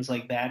predictions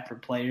like that for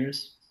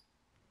players?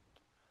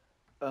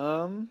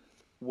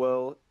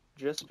 Well,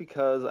 just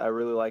because I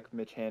really like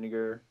Mitch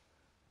Haniger,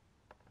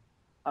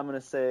 I'm going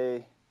to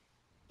say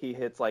he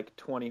hits like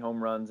 20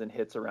 home runs and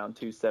hits around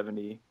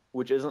 270,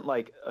 which isn't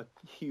like a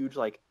huge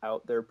like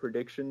out there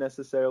prediction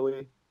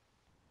necessarily,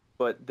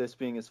 but this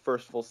being his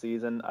first full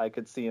season, I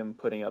could see him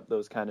putting up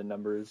those kind of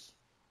numbers,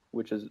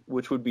 which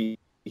would be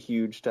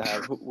huge to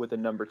have with a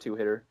number 2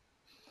 hitter.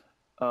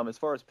 As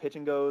far as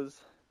pitching goes,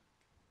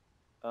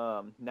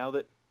 now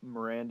that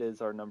Miranda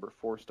is our number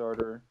 4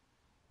 starter,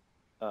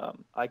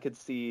 I could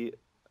see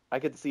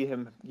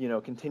him,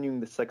 continuing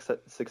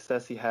the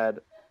success he had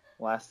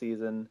last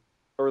season.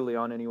 Early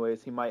on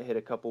anyways, he might hit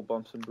a couple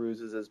bumps and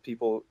bruises as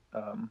people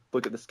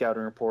look at the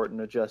scouting report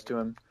and adjust to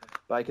him.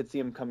 But I could see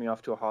him coming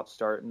off to a hot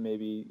start and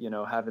maybe,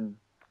 having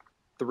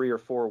 3 or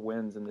 4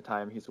 wins in the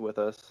time he's with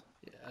us.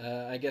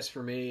 I guess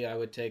for me, I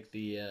would take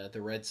the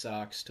Red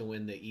Sox to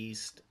win the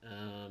East.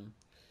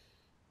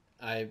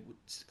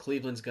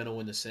 Cleveland's going to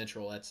win the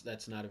Central.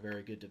 That's not a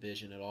very good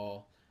division at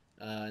all.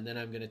 And then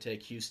I'm going to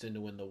take Houston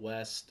to win the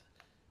West.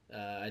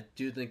 I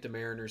do think the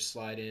Mariners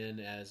slide in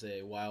as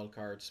a wild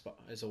card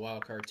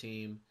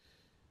team,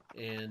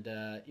 and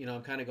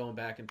I'm kind of going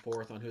back and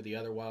forth on who the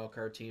other wild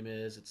card team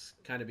is. It's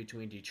kind of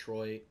between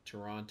Detroit,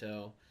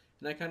 Toronto,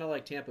 and I kind of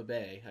like Tampa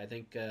Bay. I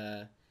think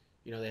they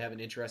have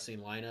an interesting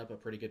lineup, a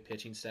pretty good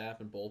pitching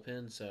staff and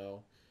bullpen.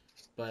 So,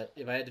 but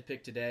if I had to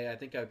pick today, I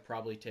think I'd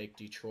probably take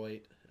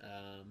Detroit,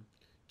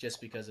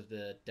 just because of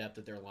the depth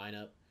of their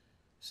lineup.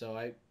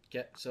 So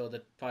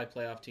the 5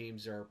 playoff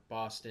teams are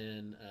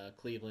Boston,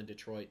 Cleveland,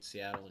 Detroit,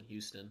 Seattle, and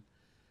Houston.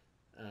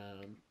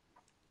 And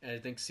I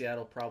think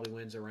Seattle probably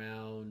wins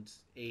around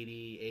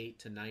 88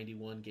 to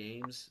 91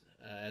 games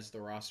as the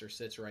roster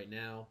sits right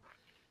now.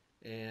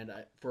 And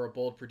for a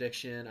bold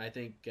prediction, I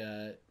think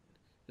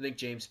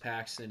James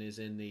Paxton is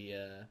in the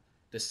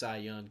Cy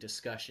Young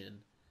discussion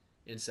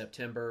in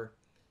September.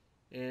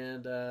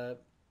 And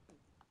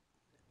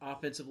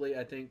offensively,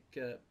 I think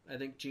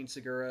Gene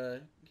Segura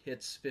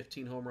hits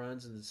 15 home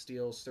runs and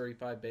steals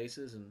 35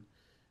 bases and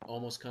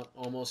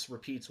almost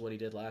repeats what he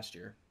did last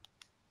year.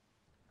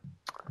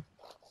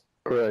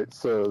 All right,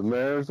 so the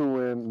Mariners will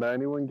win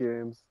 91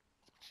 games.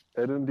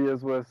 Edwin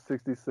Diaz-West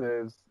 60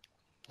 saves.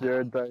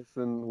 Jared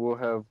Dyson will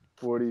have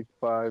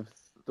 45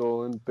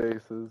 stolen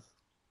bases.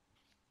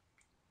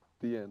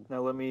 The end.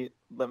 Now let me.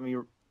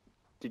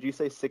 Did you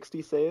say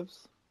 60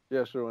 saves?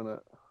 Yeah, sure, why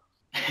not?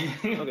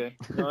 Okay.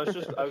 No,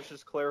 I was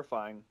just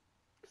clarifying,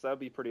 because that would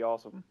be pretty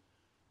awesome.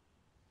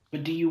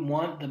 But do you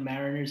want the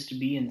Mariners to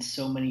be in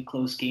so many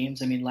close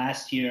games? I mean,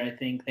 last year I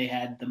think they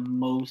had the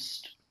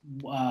most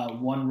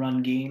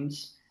one-run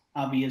games.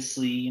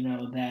 Obviously,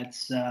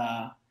 that's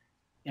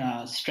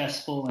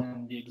stressful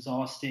and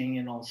exhausting,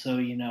 and also,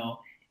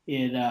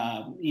 it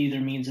either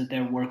means that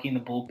they're working the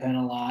bullpen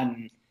a lot,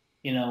 and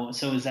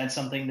so is that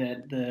something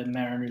that the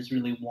Mariners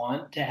really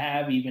want to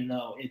have, even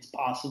though it's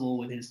possible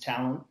with his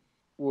talent?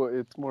 Well,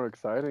 it's more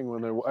exciting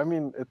when they're. I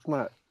mean, it's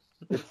not.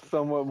 It's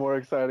somewhat more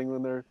exciting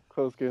when they're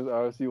close games.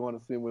 Obviously, you want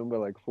to see him win by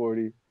like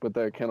 40, but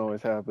that can't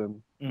always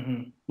happen.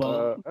 Mm-hmm.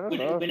 Well, I don't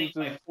know. winning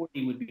by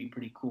 40 would be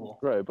pretty cool.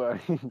 Right,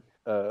 but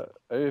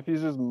if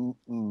he's just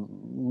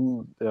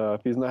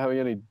if he's not having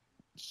any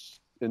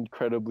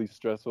incredibly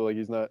stressful, like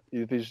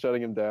if he's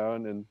shutting him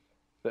down in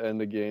the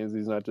end of games,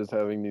 he's not just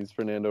having these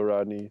Fernando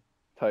Rodney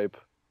type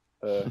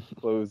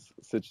close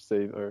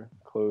situations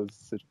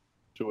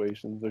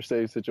or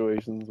save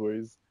situations where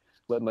he's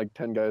letting like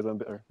 10 guys on.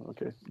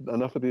 Okay,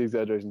 enough with the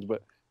exaggerations,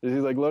 but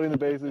he's like loading the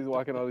bases,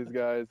 walking all these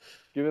guys,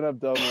 giving up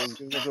doubles,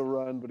 giving up a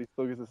run, but he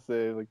still gets a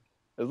save. Like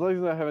as long as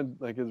he's not having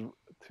like his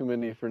too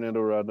many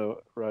Fernando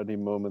Rodney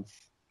moments,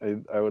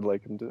 I would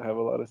like him to have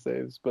a lot of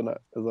saves, but not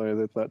as long as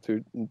it's not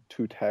too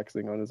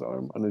taxing on his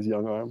arm, on his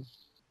young arm.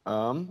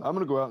 I'm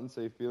gonna go out and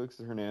say Felix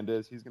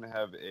Hernandez. He's gonna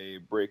have a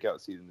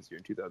breakout season this year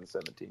in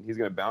 2017. He's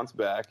gonna bounce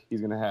back. He's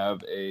gonna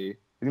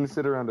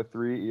sit around a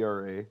 3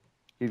 ERA.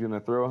 He's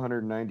gonna throw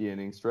 190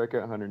 innings, strike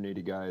out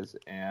 180 guys,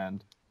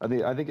 and I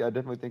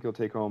definitely think he'll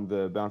take home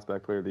the bounce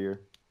back player of the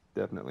year.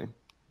 Definitely.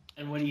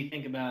 And what do you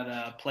think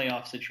about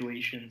playoff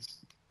situations?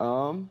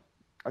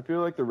 I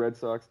feel like the Red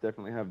Sox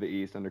definitely have the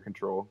East under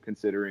control,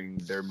 considering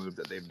their moves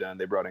that they've done.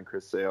 They brought in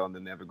Chris Sale, and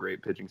then they have a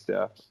great pitching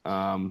staff.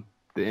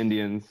 The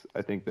Indians,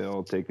 I think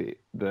they'll take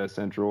the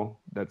Central.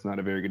 That's not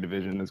a very good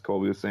division, as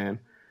Colby was saying.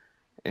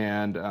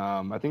 And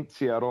I think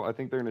Seattle, I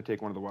think they're going to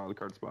take one of the wild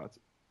card spots.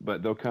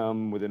 But they'll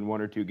come within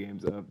 1 or 2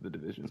 games of the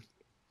division.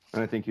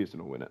 And I think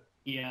Houston will win it.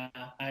 Yeah,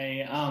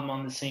 I am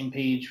on the same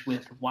page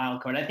with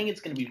wild card. I think it's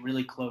going to be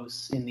really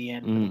close in the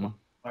end. Mm-hmm.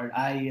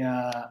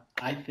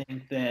 I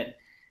think that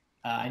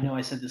I know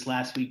I said this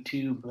last week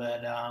too,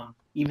 but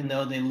even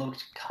though they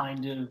looked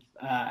kind of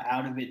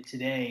out of it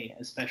today,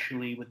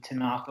 especially with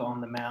Tanaka on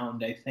the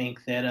mound, I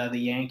think that the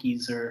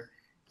Yankees are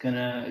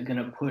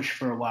gonna push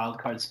for a wild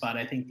card spot.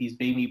 I think these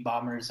baby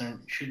bombers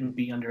shouldn't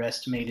be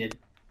underestimated.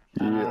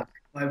 Yeah.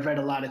 I've read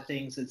a lot of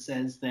things that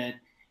says that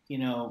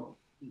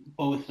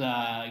both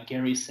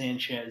Gary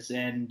Sanchez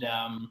and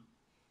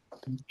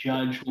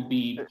Judge will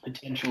be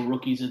potential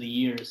rookies of the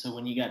year. So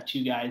when you got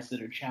 2 guys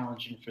that are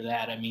challenging for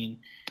that, I mean,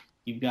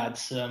 you've got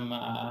some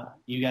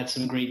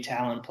great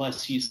talent.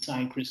 Plus, you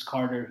signed Chris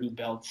Carter, who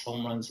belts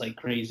home runs like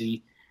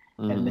crazy,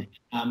 and then,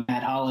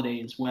 Matt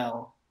Holliday as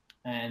well.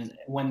 And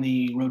when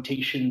the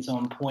rotation's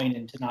on point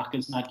and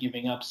Tanaka's not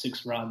giving up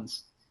 6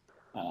 runs,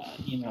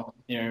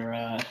 they're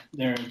a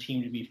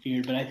team to be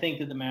feared. But I think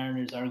that the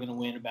Mariners are going to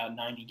win about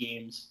 90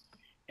 games.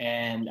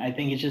 And I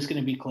think it's just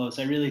going to be close.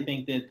 I really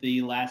think that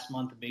the last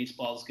month of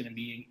baseball is going to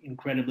be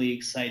incredibly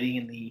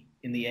exciting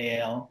in the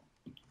AL.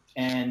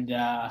 And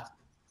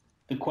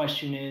the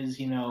question is,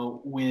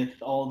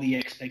 with all the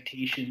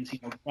expectations,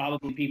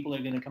 probably people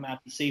are going to come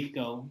out to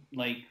Safeco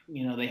like,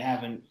 they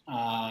haven't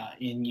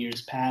in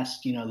years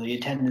past. The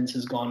attendance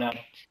has gone up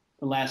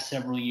the last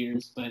several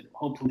years, but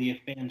hopefully if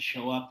fans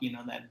show up,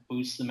 that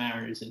boosts the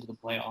Mariners into the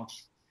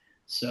playoffs.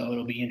 So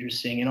it'll be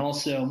interesting. And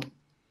also,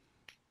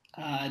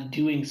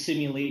 doing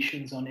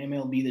simulations on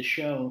MLB The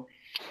Show,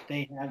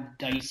 they have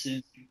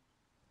Dyson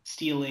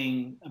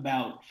stealing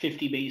about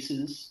 50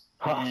 bases.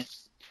 And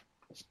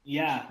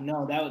yeah,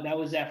 no, that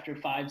was after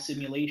 5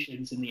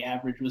 simulations, and the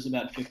average was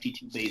about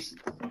 52 bases.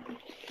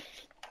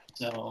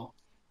 So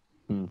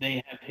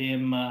they have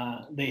him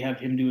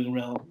doing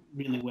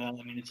really well.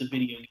 I mean, it's a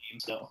video game,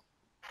 so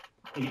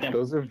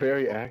those are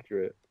very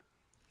accurate.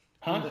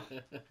 Huh?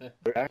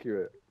 They're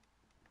accurate.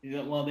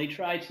 Yeah, well, they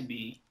try to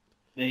be.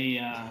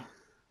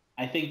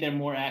 I think they're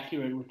more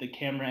accurate with the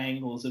camera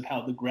angles of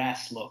how the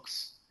grass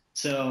looks.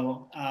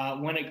 So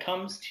when it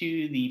comes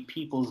to the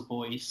people's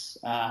voice,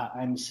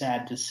 I'm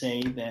sad to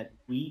say that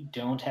we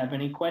don't have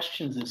any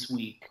questions this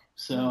week.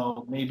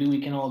 So maybe we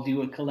can all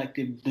do a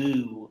collective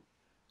boo.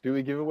 Do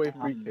we give away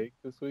free cake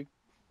this week?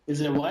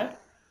 Is it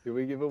what? Do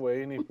we give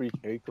away any free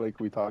cake like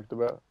we talked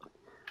about?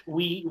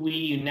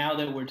 We now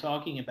that we're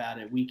talking about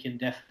it, we can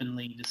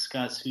definitely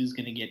discuss who's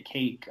going to get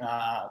cake.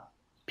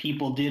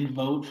 People did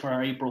vote for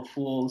our April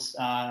Fool's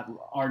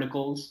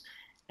articles,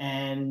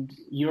 and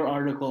your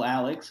article,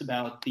 Alex,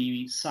 about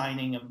the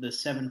signing of the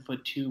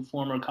 7'2"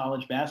 former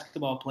college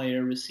basketball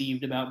player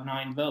received about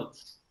 9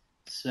 votes.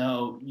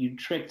 So you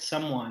tricked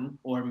someone,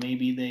 or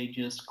maybe they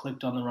just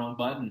clicked on the wrong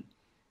button.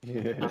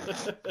 Yeah.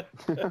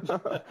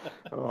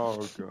 Oh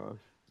gosh.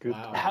 Good.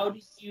 Wow.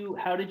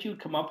 How did you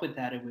come up with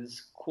that? It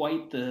was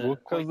quite the.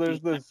 Because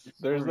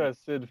there's that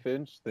Sid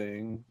Finch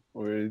thing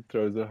where he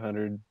throws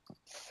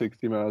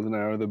 160 miles an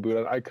hour with the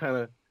boot. I kind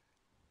of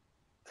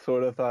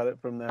sort of thought it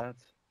from that,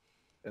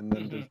 and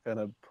then just kind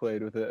of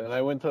played with it. And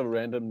I went to a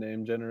random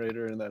name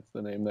generator, and that's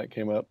the name that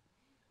came up.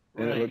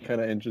 and it looked Right.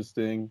 kind of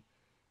interesting.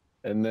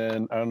 And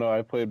then I don't know,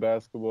 I played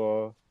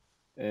basketball,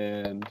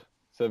 and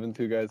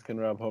 7-2 guys can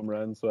rob home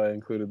runs, so I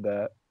included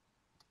that.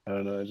 I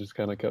don't know, it just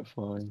kind of kept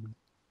flowing.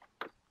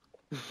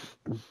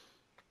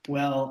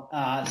 Well,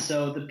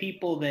 so the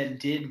people that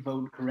did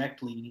vote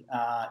correctly,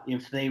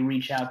 if they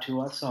reach out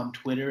to us on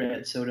Twitter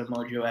at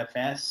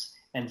SodaMojoFS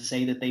and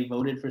say that they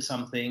voted for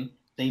something,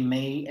 they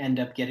may end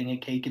up getting a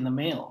cake in the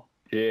mail.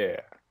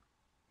 Yeah.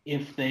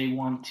 If they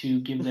want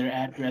to give their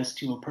address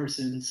to a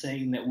person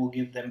saying that we'll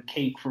give them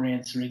cake for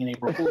answering an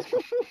April Fool's.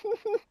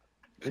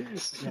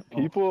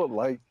 People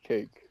like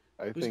cake.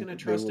 Who's going to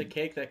trust a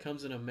cake that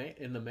comes in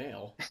in the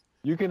mail?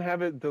 You can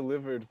have it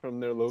delivered from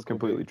their local. It's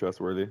completely cake.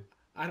 trustworthy.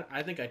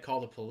 I think I'd call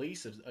the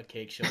police if a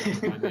cake showed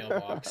up in my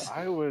mailbox.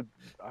 I would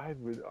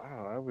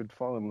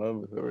fall in love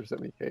with whoever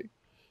sent me cake.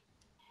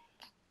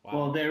 Wow.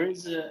 Well,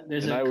 there's And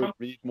a I would company.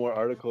 read more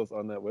articles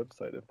on that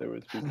website if there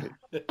was free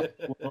cake.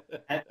 Well,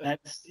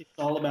 it's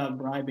all about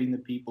bribing the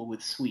people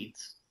with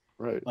sweets.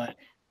 Right. But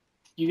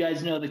you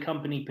guys know the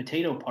company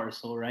Potato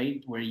Parcel,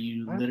 right? Where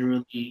you What?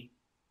 literally,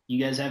 you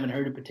guys haven't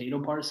heard of Potato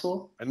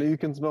Parcel? I know you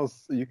can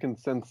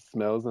send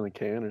smells in a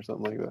can or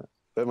something like that.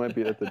 That might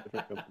be at the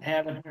different company. I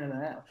haven't heard of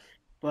that.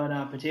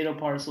 But Potato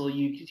Parcel,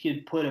 you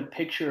could put a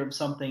picture of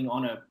something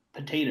on a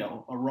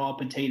potato, a raw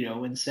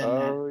potato, and send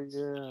that. Oh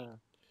yeah.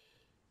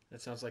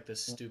 That sounds like the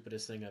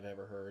stupidest thing I've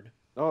ever heard.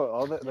 Oh,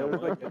 all that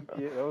was like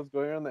NBA, that was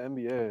going around the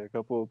NBA. A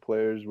couple of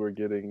players were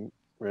getting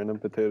random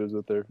potatoes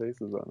with their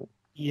faces on it.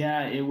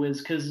 Yeah, it was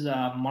because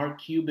Mark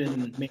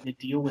Cuban made a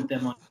deal with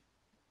them on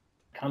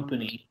the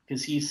company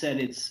because he said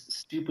it's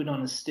stupid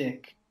on a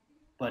stick,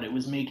 but it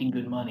was making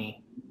good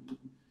money.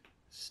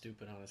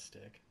 Stupid on a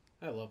stick.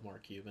 I love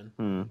Mark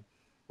Cuban.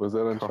 Was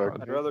that on God. Shark I'd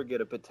Tank? rather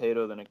get a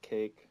potato than a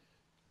cake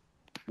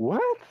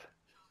What?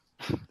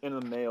 in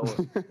the mail.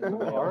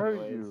 Who are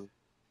you?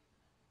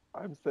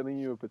 I'm sending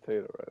you a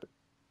potato,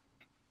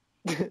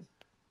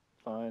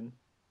 Fine.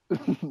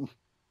 right?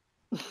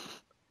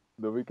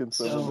 Then we can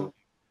send them.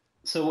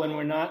 So when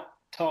we're not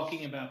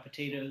talking about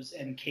potatoes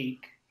and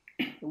cake,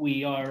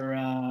 we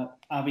are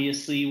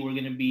obviously we're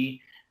going to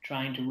be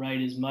trying to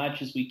write as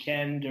much as we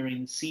can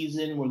during the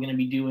season. We're going to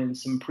be doing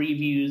some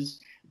previews.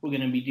 We're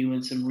going to be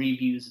doing some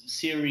reviews of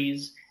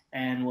series,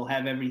 and we'll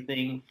have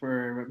everything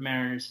for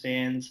Mariners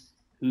fans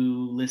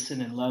who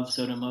listen and love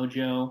Soda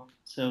Mojo.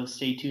 So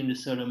stay tuned to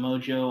Soda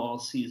Mojo all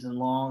season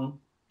long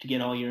to get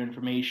all your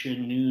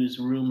information, news,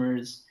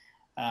 rumors.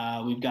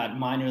 We've got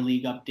minor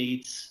league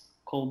updates.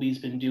 Colby's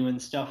been doing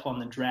stuff on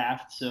the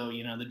draft, so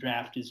the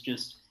draft is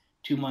just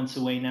 2 months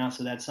away now,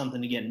 so that's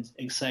something to get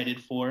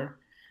excited for.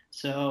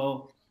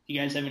 So, do you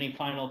guys have any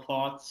final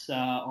thoughts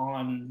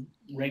on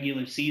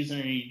regular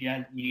season, or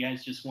you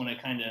guys just want to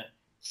kind of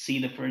see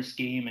the first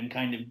game and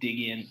kind of dig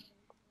in?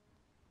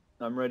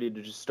 I'm ready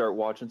to just start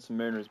watching some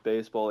Mariners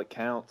baseball. It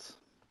counts.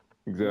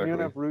 You're Exactly.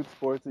 gonna have Root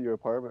Sports at your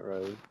apartment,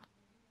 Riley.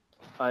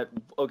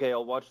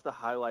 I'll watch the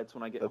highlights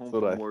when I get That's home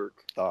what from I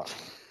work. thought.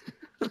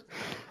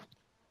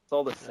 It's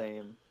all the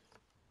same.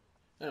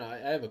 I don't know, I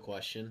have a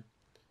question.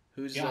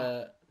 Who's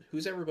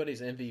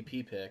everybody's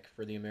MVP pick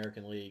for the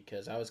American League?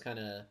 Because I was kind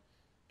of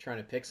trying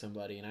to pick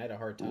somebody, and I had a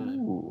hard time.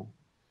 Ooh.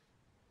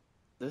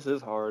 This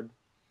is hard.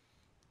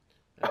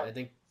 I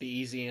think the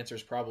easy answer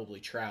is probably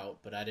Trout,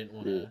 but I didn't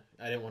want to.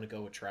 I didn't want to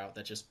go with Trout.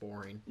 That's just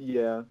boring.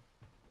 Yeah.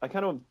 I'm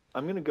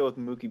gonna go with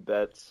Mookie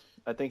Betts.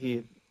 I think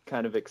he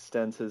kind of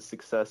extends his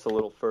success a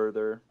little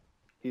further.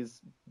 He's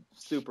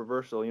super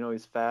versatile.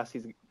 He's fast.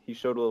 He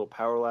showed a little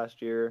power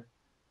last year.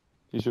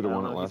 He should have I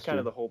won don't it know, last he's kind year.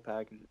 of the whole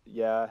package.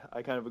 Yeah,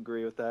 I kind of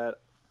agree with that.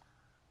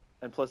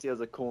 And plus, he has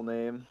a cool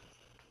name.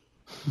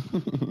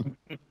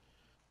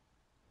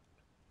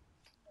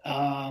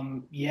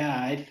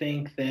 Yeah, I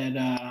think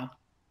that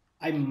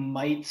I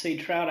might say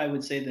Trout. I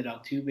would say that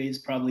Altuve is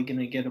probably going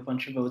to get a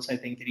bunch of votes. I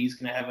think that he's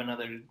going to have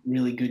another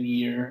really good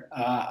year.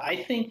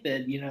 I think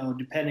that,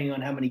 depending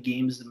on how many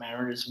games the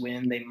Mariners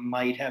win, they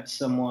might have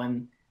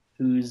someone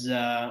who's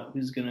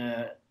going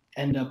to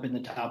end up in the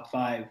top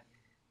five.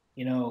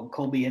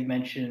 Colby had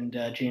mentioned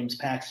James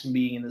Paxton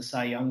being in the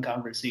Cy Young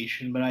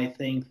conversation, but I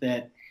think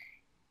that,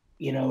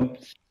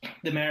 if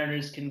the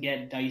Mariners can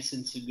get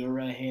Dyson,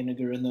 Segura,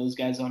 Haniger, and those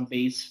guys on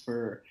base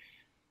for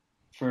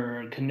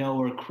Cano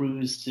or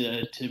Cruz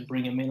to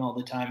bring them in all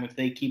the time, if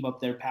they keep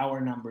up their power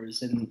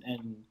numbers and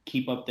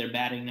keep up their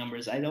batting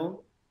numbers, I don't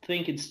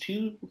think it's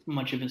too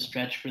much of a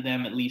stretch for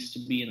them at least to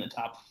be in the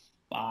top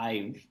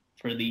five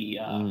for the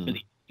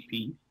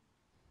MVP.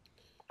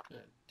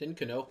 Didn't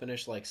Cano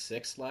finish like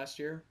sixth last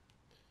year?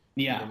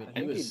 Yeah, I mean, think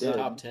he was he did.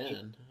 top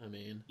 10. I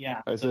mean,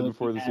 yeah. I So said if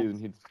before he the had-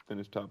 season he'd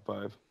finish top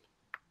 5.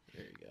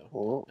 there you go.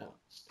 Oh.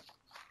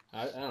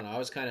 I don't know. I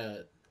was kind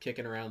of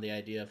kicking around the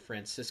idea of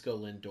Francisco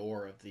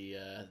Lindor of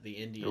the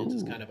Indians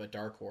as Ooh. kind of a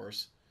dark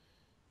horse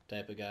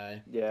type of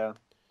guy. Yeah.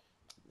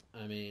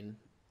 I mean,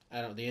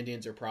 the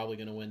Indians are probably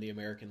going to win the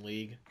American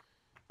League,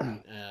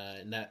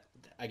 and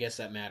I guess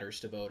that matters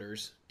to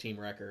voters, team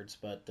records.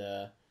 But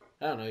I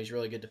don't know. He's a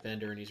really good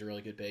defender, and he's a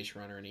really good base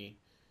runner, and he's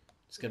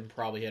going to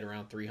probably hit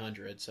around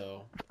 300.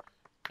 So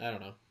I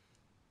don't know.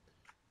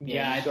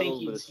 Yeah, I he's got a think little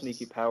bit of he's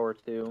sneaky power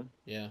too.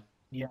 Yeah.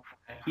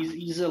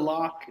 he's a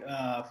lock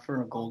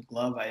for a Gold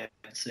Glove, I'd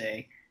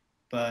say,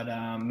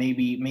 but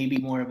maybe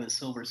more of a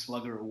Silver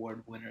Slugger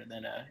award winner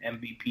than a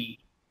MVP.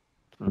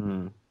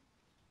 Mm-hmm.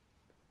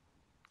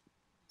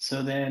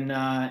 So then,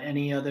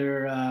 any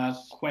other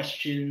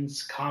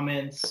questions,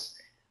 comments,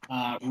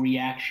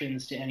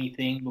 reactions to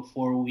anything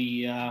before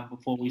we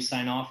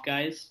sign off,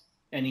 guys?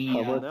 Any?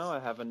 Now I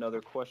have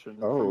another question.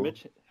 For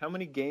Mitch, how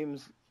many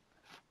games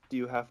do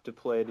you have to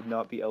play to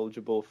not be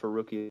eligible for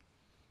Rookie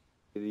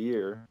of the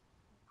Year?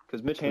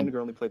 Because Mitch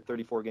Haniger only played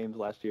 34 games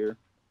last year.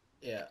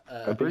 Yeah.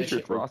 I'm pretty sure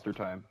it's roster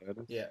time.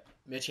 Yeah.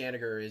 Mitch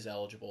Haniger is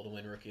eligible to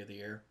win Rookie of the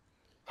Year.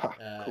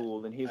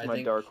 Cool. Then he's I my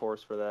think- dark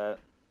horse for that.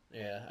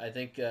 Yeah, I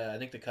think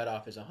the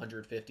cutoff is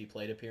 150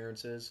 plate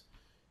appearances,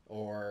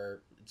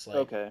 or it's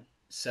like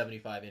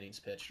 75 innings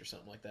pitched or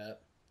something like that.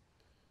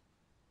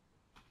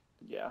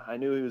 Yeah, I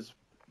knew he was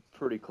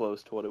pretty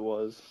close to what it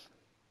was.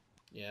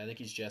 Yeah, I think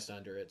he's just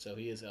under it, so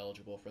he is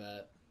eligible for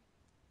that.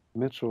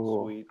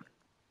 Mitchell. Sweet.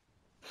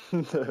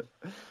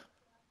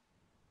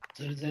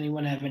 So does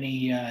anyone have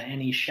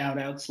any shout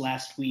outs?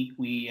 Last week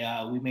we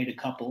made a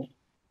couple.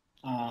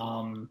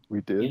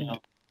 We did. You know,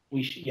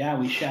 we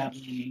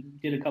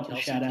did a couple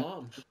Kelsey shout outs.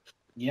 Plum.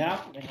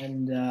 Yeah,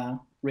 and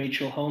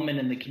Rachel Homan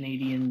and the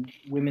Canadian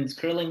women's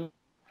curling.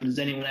 Does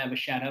anyone have a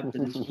shout out for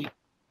this week?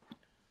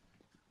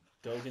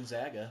 Go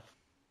Gonzaga.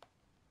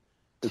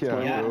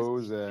 Yeah.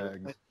 Go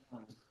Zags.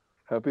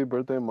 Happy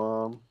birthday,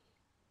 Mom.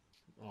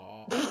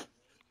 Aw.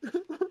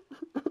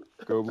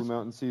 Go Blue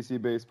Mountain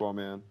CC baseball,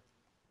 man.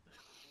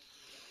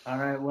 All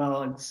right,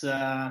 well,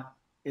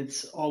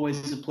 it's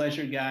always a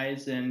pleasure,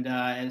 guys. And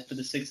as for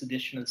the 6th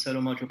edition of the Soto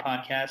Mojo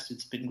podcast,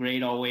 it's been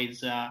great.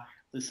 Always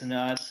listen to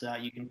us.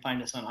 You can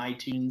find us on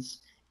iTunes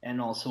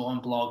and also on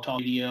Blog Talk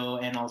Radio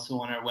and also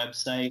on our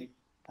website,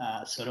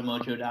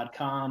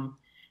 sotomojo.com.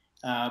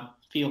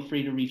 Feel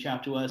free to reach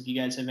out to us if you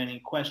guys have any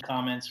questions,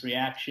 comments,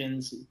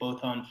 reactions,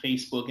 both on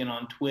Facebook and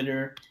on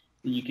Twitter.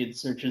 You could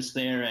search us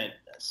there at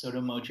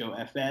Sotomojo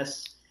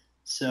FS.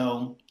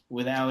 So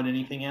without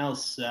anything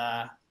else,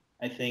 I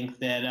think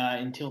that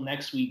until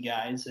next week,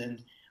 guys,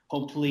 and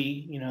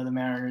hopefully, the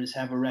Mariners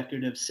have a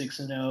record of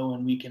 6-0,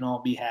 and we can all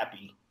be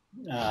happy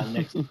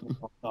next week.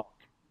 We'll talk.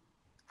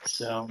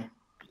 So,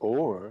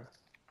 all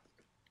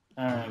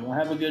right, well,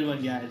 have a good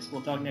one, guys.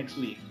 We'll talk next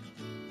week.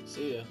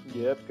 See ya.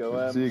 Yep,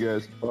 go See you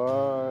guys.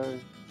 Bye.